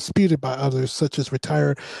canteens was disputed by others, such as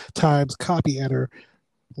retired Times copy editor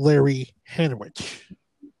Larry Henrich.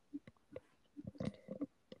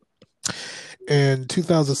 In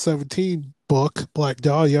 2017 book, Black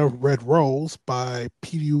Dahlia, Red Rose by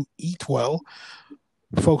P.U. Eatwell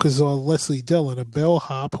focuses on Leslie Dillon, a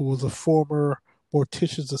bellhop who was a former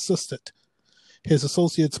mortician's assistant. His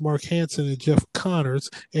associates Mark Hansen and Jeff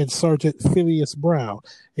Connors, and Sergeant Phileas Brown,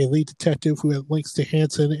 a lead detective who had links to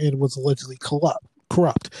Hansen and was allegedly corrupt.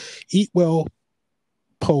 Eatwell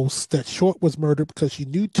posts that Short was murdered because she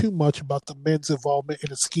knew too much about the men's involvement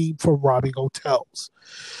in a scheme for robbing hotels.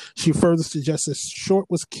 She further suggests that Short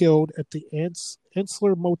was killed at the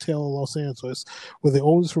Ensler Motel in Los Angeles, where the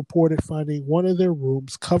owners reported finding one of their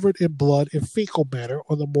rooms covered in blood and fecal matter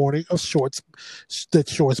on the morning of Short's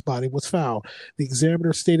body was found. The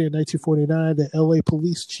Examiner stated in 1949 that L.A.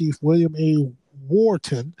 Police Chief William A.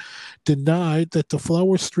 Wharton denied that the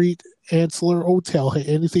Flower Street Ensler Hotel had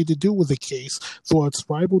anything to do with the case, though its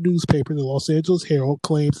rival newspaper, the Los Angeles Herald,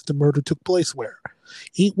 claims that the murder took place where.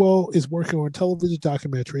 Eatwell is working on a television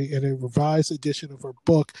documentary, and a revised edition of her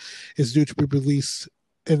book is due to be released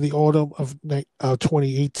in the autumn of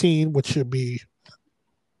 2018, which should be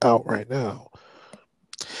out right now.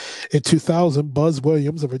 In 2000, Buzz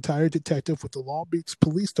Williams, a retired detective with the Long Beach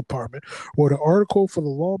Police Department, wrote an article for the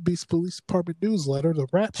Long Beach Police Department newsletter, The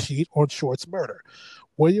Rap Sheet, on Short's murder.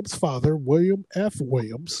 Williams' father, Richard F.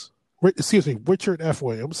 Williams, and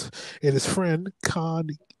his friend Con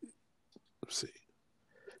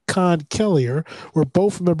Kellier were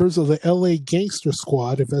both members of the L.A. Gangster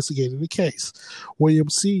Squad investigating the case.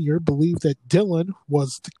 Williams Sr. believed that Dillon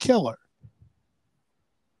was the killer,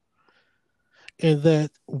 and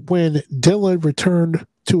that when Dillon returned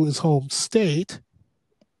to his home state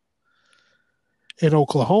in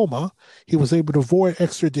Oklahoma, he was able to avoid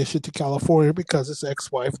extradition to California because his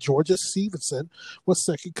ex-wife, Georgia Stevenson, was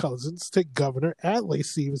second cousins to Governor Adlai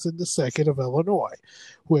Stevenson II of Illinois,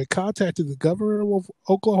 who had contacted the governor of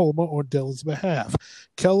Oklahoma on Dillon's behalf.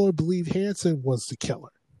 Keller believed Hansen was the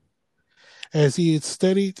killer, as he had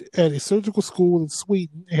studied at a surgical school in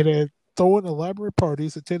Sweden and had thrown elaborate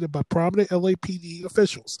parties attended by prominent LAPD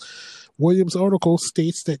officials. Williams' article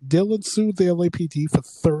states that Dillon sued the LAPD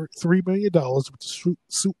for $3 million, but the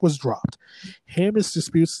suit was dropped. Hammond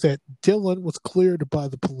disputes that Dillon was cleared by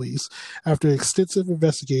the police after extensive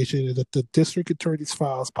investigation and that the district attorney's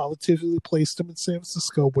files positively placed him in San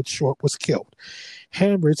Francisco when Short was killed.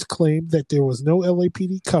 Hammond claimed that there was no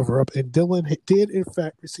LAPD cover-up, and Dillon did in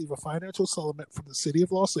fact receive a financial settlement from the city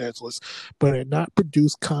of Los Angeles, but had not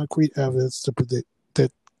produced concrete evidence to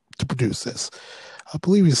produce this. I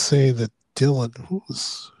believe he's saying that Dillon, who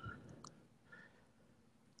was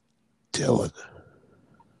Dillon?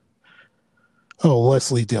 Oh,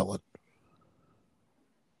 Leslie Dillon.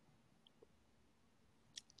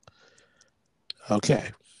 Okay.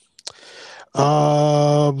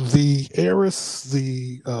 The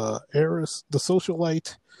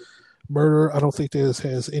socialite murder. I don't think this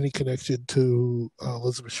has any connection to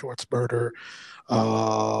Elizabeth Short's murder.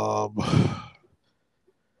 Um,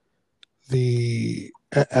 the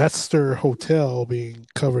Astor Hotel being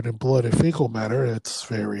covered in blood and fecal matter. It's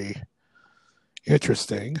very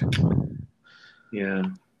interesting. Yeah.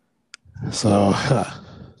 So,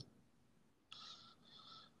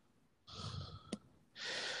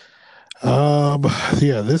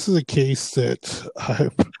 yeah, this is a case that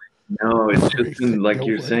No, it's just been like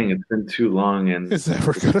you're saying, it's been too long, and it's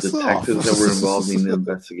never gonna the detectives that were involved in the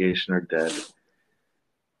investigation are dead.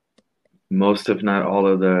 Most, if not all,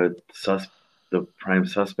 of the prime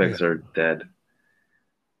suspects are dead.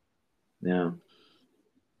 Yeah.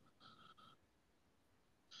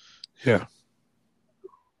 Yeah.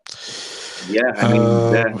 Yeah, I mean,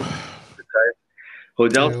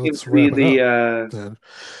 Hodel seems to be the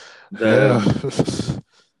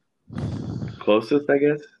closest, I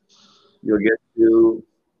guess. You'll get to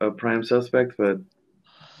a prime suspect, but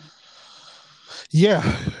yeah,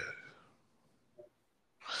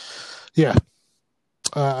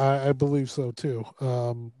 I believe so too.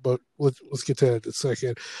 But let's get to that in a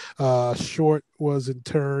second. Short was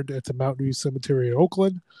interned at the Mountain View Cemetery in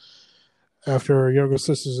Oakland. After her younger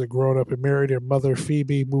sisters had grown up and married, her mother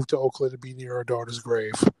Phoebe moved to Oakland to be near her daughter's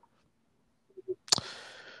grave.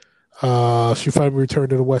 She finally returned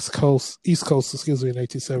to the East Coast, in the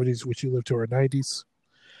 1970s, which she lived to her 90s.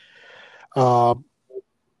 On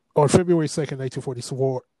February 2nd,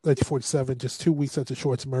 1947, just 2 weeks after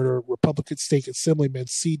Short's murder, Republican State Assemblyman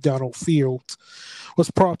C. Donald Fields was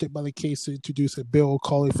prompted by the case to introduce a bill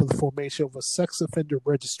calling for the formation of a sex offender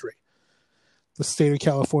registry. The state of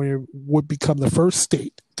California would become the first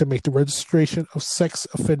state to make the registration of sex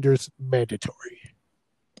offenders mandatory.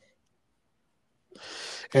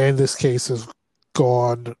 And this case has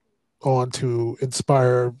gone on to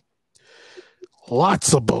inspire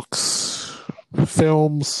lots of books,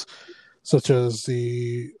 films, such as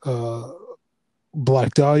the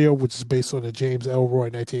Black Dahlia, which is based on the James Elroy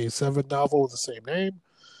 1987 novel with the same name.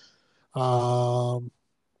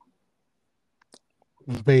 It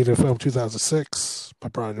was made in film 2006 by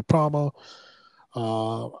Brian De Palma.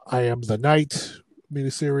 I Am the Night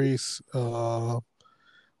miniseries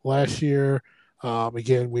last year.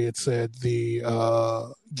 Again, we had said the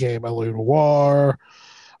game L.A. Noir.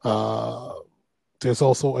 There's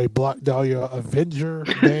also a Black Dahlia Avenger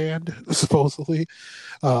band, supposedly.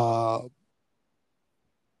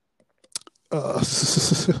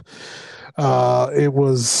 It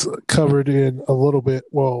was covered in a little bit.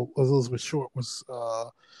 Well, Elizabeth Short was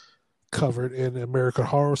covered in American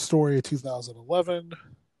Horror Story in 2011.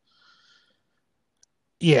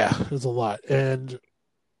 Yeah, there's a lot. And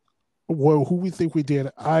who we think we did,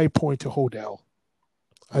 I point to Hodel.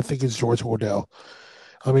 I think it's George Hodel.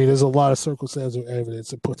 I mean, there's a lot of circumstantial evidence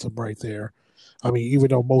that puts him right there. I mean, even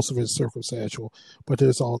though most of it is circumstantial, but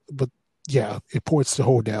yeah, it points to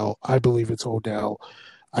Hodel. I believe it's Hodel.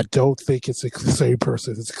 I don't think it's the same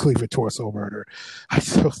person as Cleveland Torso murder. I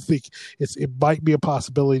still think it might be a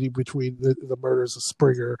possibility between the murders of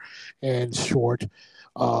Springer and Short,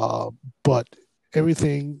 but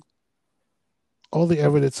everything, all the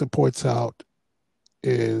evidence it points out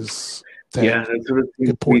is that that's what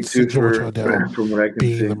it points to George Hodel from what I can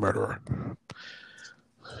being see. the murderer.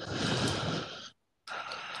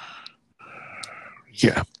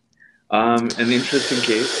 Yeah. An interesting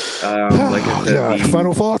case. Like I said,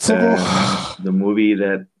 final thoughts. The movie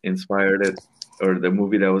that inspired it, or the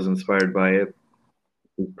movie that was inspired by it,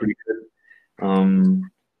 was pretty good.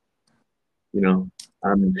 I'm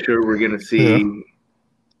sure we're gonna see. Yeah.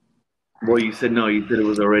 Well, you said it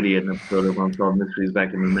was already an episode of Unsolved Mysteries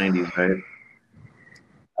back in the 90s, right?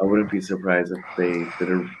 I wouldn't be surprised if they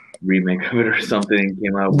did a remake of it or something and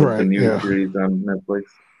came out with a new series on Netflix.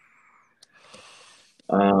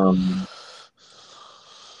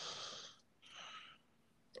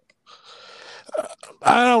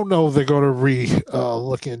 I don't know if they're going to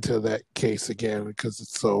look into that case again because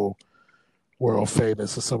it's so world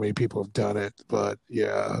famous and so many people have done it. But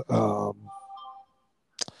yeah.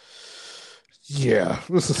 Yeah.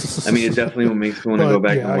 I mean, it definitely makes me want to go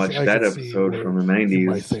back and watch that episode from the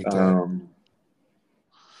 90s.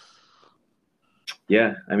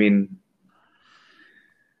 Yeah, I mean,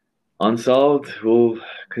 Unsolved will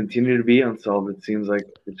continue to be unsolved. It seems like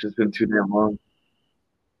it's just been too damn long.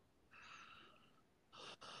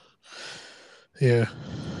 Yeah,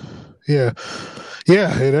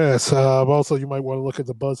 Yeah, it is. Also, you might want to look at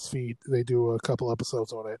the BuzzFeed. They do a couple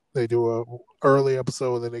episodes on it. They do a early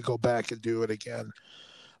episode, and then they go back and do it again.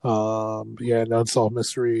 Yeah, an Unsolved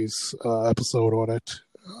Mysteries episode on it.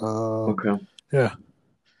 Okay. Yeah,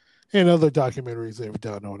 and other documentaries they've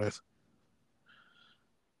done on it.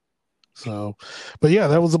 So, but yeah,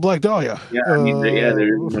 that was the Black Dahlia. Yeah, I mean, there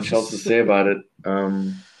isn't much else to say about it.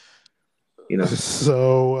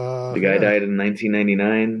 So the guy died in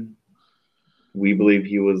 1999. We believe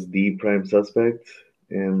he was the prime suspect,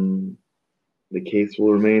 and the case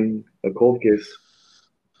will remain a cold case.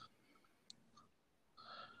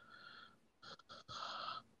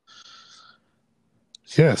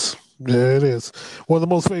 Yes, it is one of the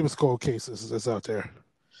most famous cold cases that's out there.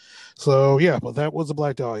 So yeah, but that was the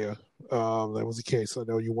Black Dahlia. That was the case. I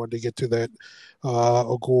know you wanted to get to that,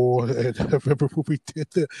 O'Goole, and I remember when we did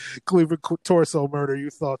the Cleveland torso murder. You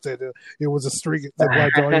thought that it was a string. The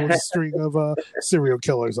Black Dahlia was a string of serial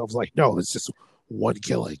killers. I was like, no, it's just one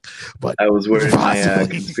killing. But I was wearing my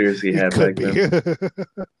conspiracy hat back then.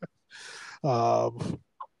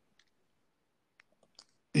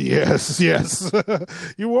 Yes.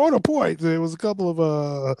 You were on a point. There was a couple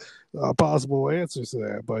of possible answers to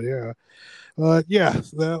that, but yeah.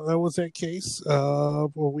 That was that case.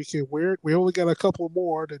 We only got a couple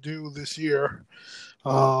more to do this year,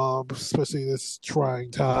 especially this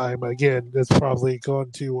trying time. Again, that's probably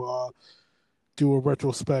going to do a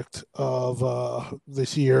retrospect of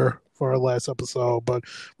this year for our last episode. But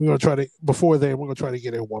we're going to try to, before then, we're going to try to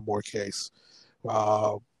get in one more case.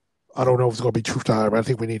 I don't know if it's going to be true time. I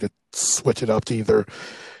think we need to switch it up to either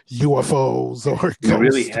UFOs or we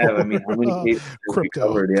really have. I mean, how many cases crypto?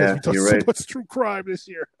 We covered? Yeah, we you're right. So much true crime this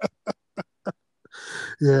year.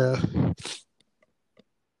 Yeah.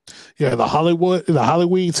 Yeah, the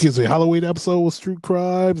Halloween episode was true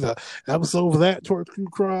crime. The episode of that towards true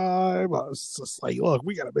crime. I was just like, look,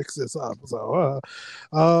 we got to mix this up. So,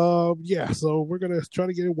 so we're gonna try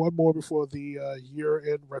to get in one more before the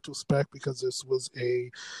year-end retrospect because this was a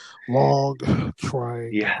long,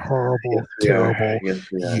 trying, horrible, terrible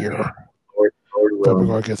year. But we're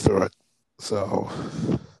gonna get through it. So,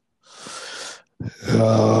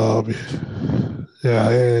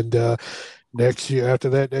 and next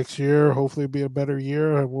year, hopefully it'll be a better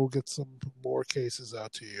year and we'll get some more cases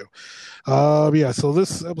out to you. So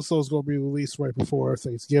this episode is going to be released right before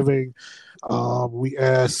Thanksgiving. We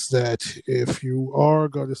ask that if you are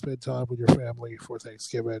going to spend time with your family for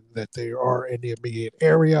Thanksgiving, that they are in the immediate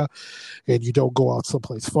area and you don't go out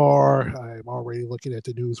someplace far. I'm already looking at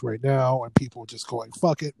the news right now and people are just going,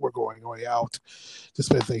 fuck it, we're going way out to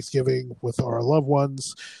spend Thanksgiving with our loved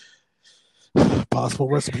ones. Possible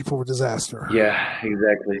recipe for a disaster. Yeah,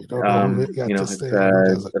 exactly. It's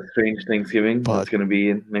a strange Thanksgiving that's going to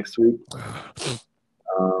be next week.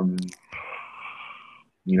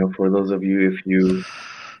 For those of you, if you,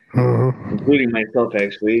 including myself,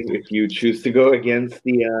 actually, if you choose to go against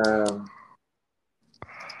the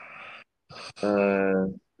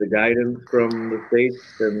guidance from the states,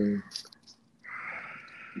 then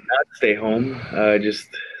not stay home. Just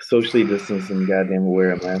socially distance and goddamn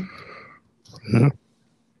wear a mask.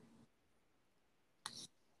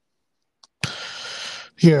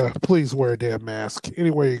 Yeah, please wear a damn mask.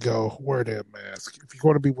 Anywhere you go, wear a damn mask. If you're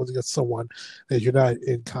going to be with someone that you're not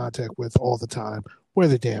in contact with all the time, wear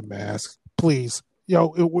the damn mask. Please.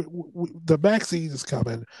 The vaccine is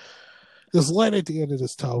coming. There's light at the end of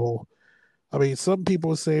this tunnel. I mean, some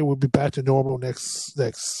people say we'll be back to normal next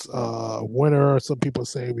winter. Some people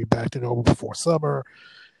say we'll be back to normal before summer.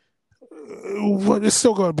 There's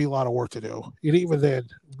still going to be a lot of work to do. And even then,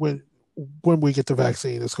 when we get the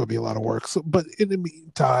vaccine, it's going to be a lot of work. So, but in the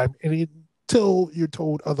meantime, and until you're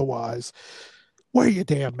told otherwise, wear your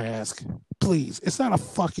damn mask. Please. It's not a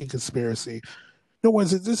fucking conspiracy.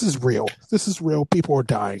 This is real. This is real. People are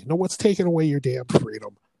dying. No one's taking away your damn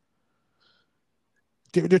freedom.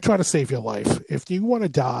 They're trying to save your life. If you want to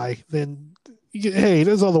die, then hey,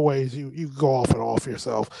 there's other ways you can go off and off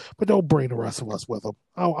yourself, but don't bring the rest of us with them.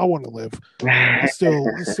 I want to live. There's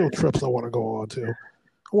still trips I want to go on to.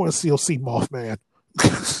 I want to still see Mothman.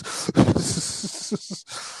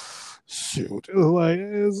 Shoot,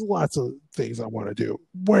 there's lots of things I want to do.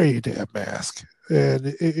 Wear your damn mask,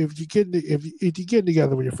 and if you get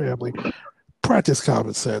together with your family, practice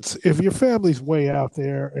common sense. If your family's way out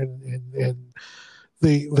there and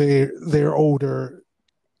they're older,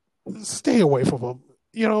 stay away from them.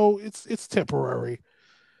 It's temporary.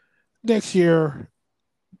 Next year,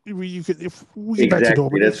 if we get back to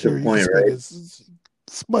normal next year, you can spend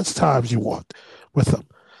as much time as you want with them.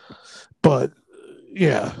 But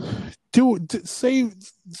yeah, spend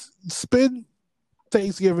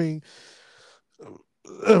Thanksgiving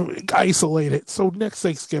isolate it. So next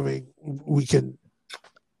Thanksgiving we can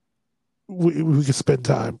spend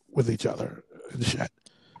time with each other in the shed.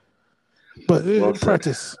 But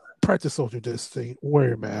practice social distancing. Wear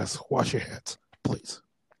your mask. Wash your hands, please.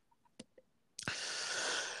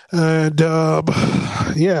 And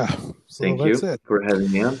yeah, so Thank that's you it for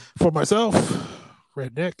having me on. for myself,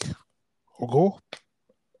 Red Nick. Ogo.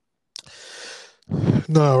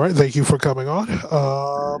 No, all right. Thank you for coming on.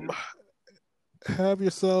 Have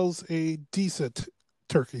yourselves a decent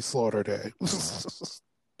turkey slaughter day.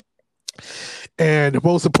 And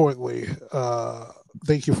most importantly,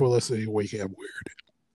 thank you for listening to Waking Up Weird.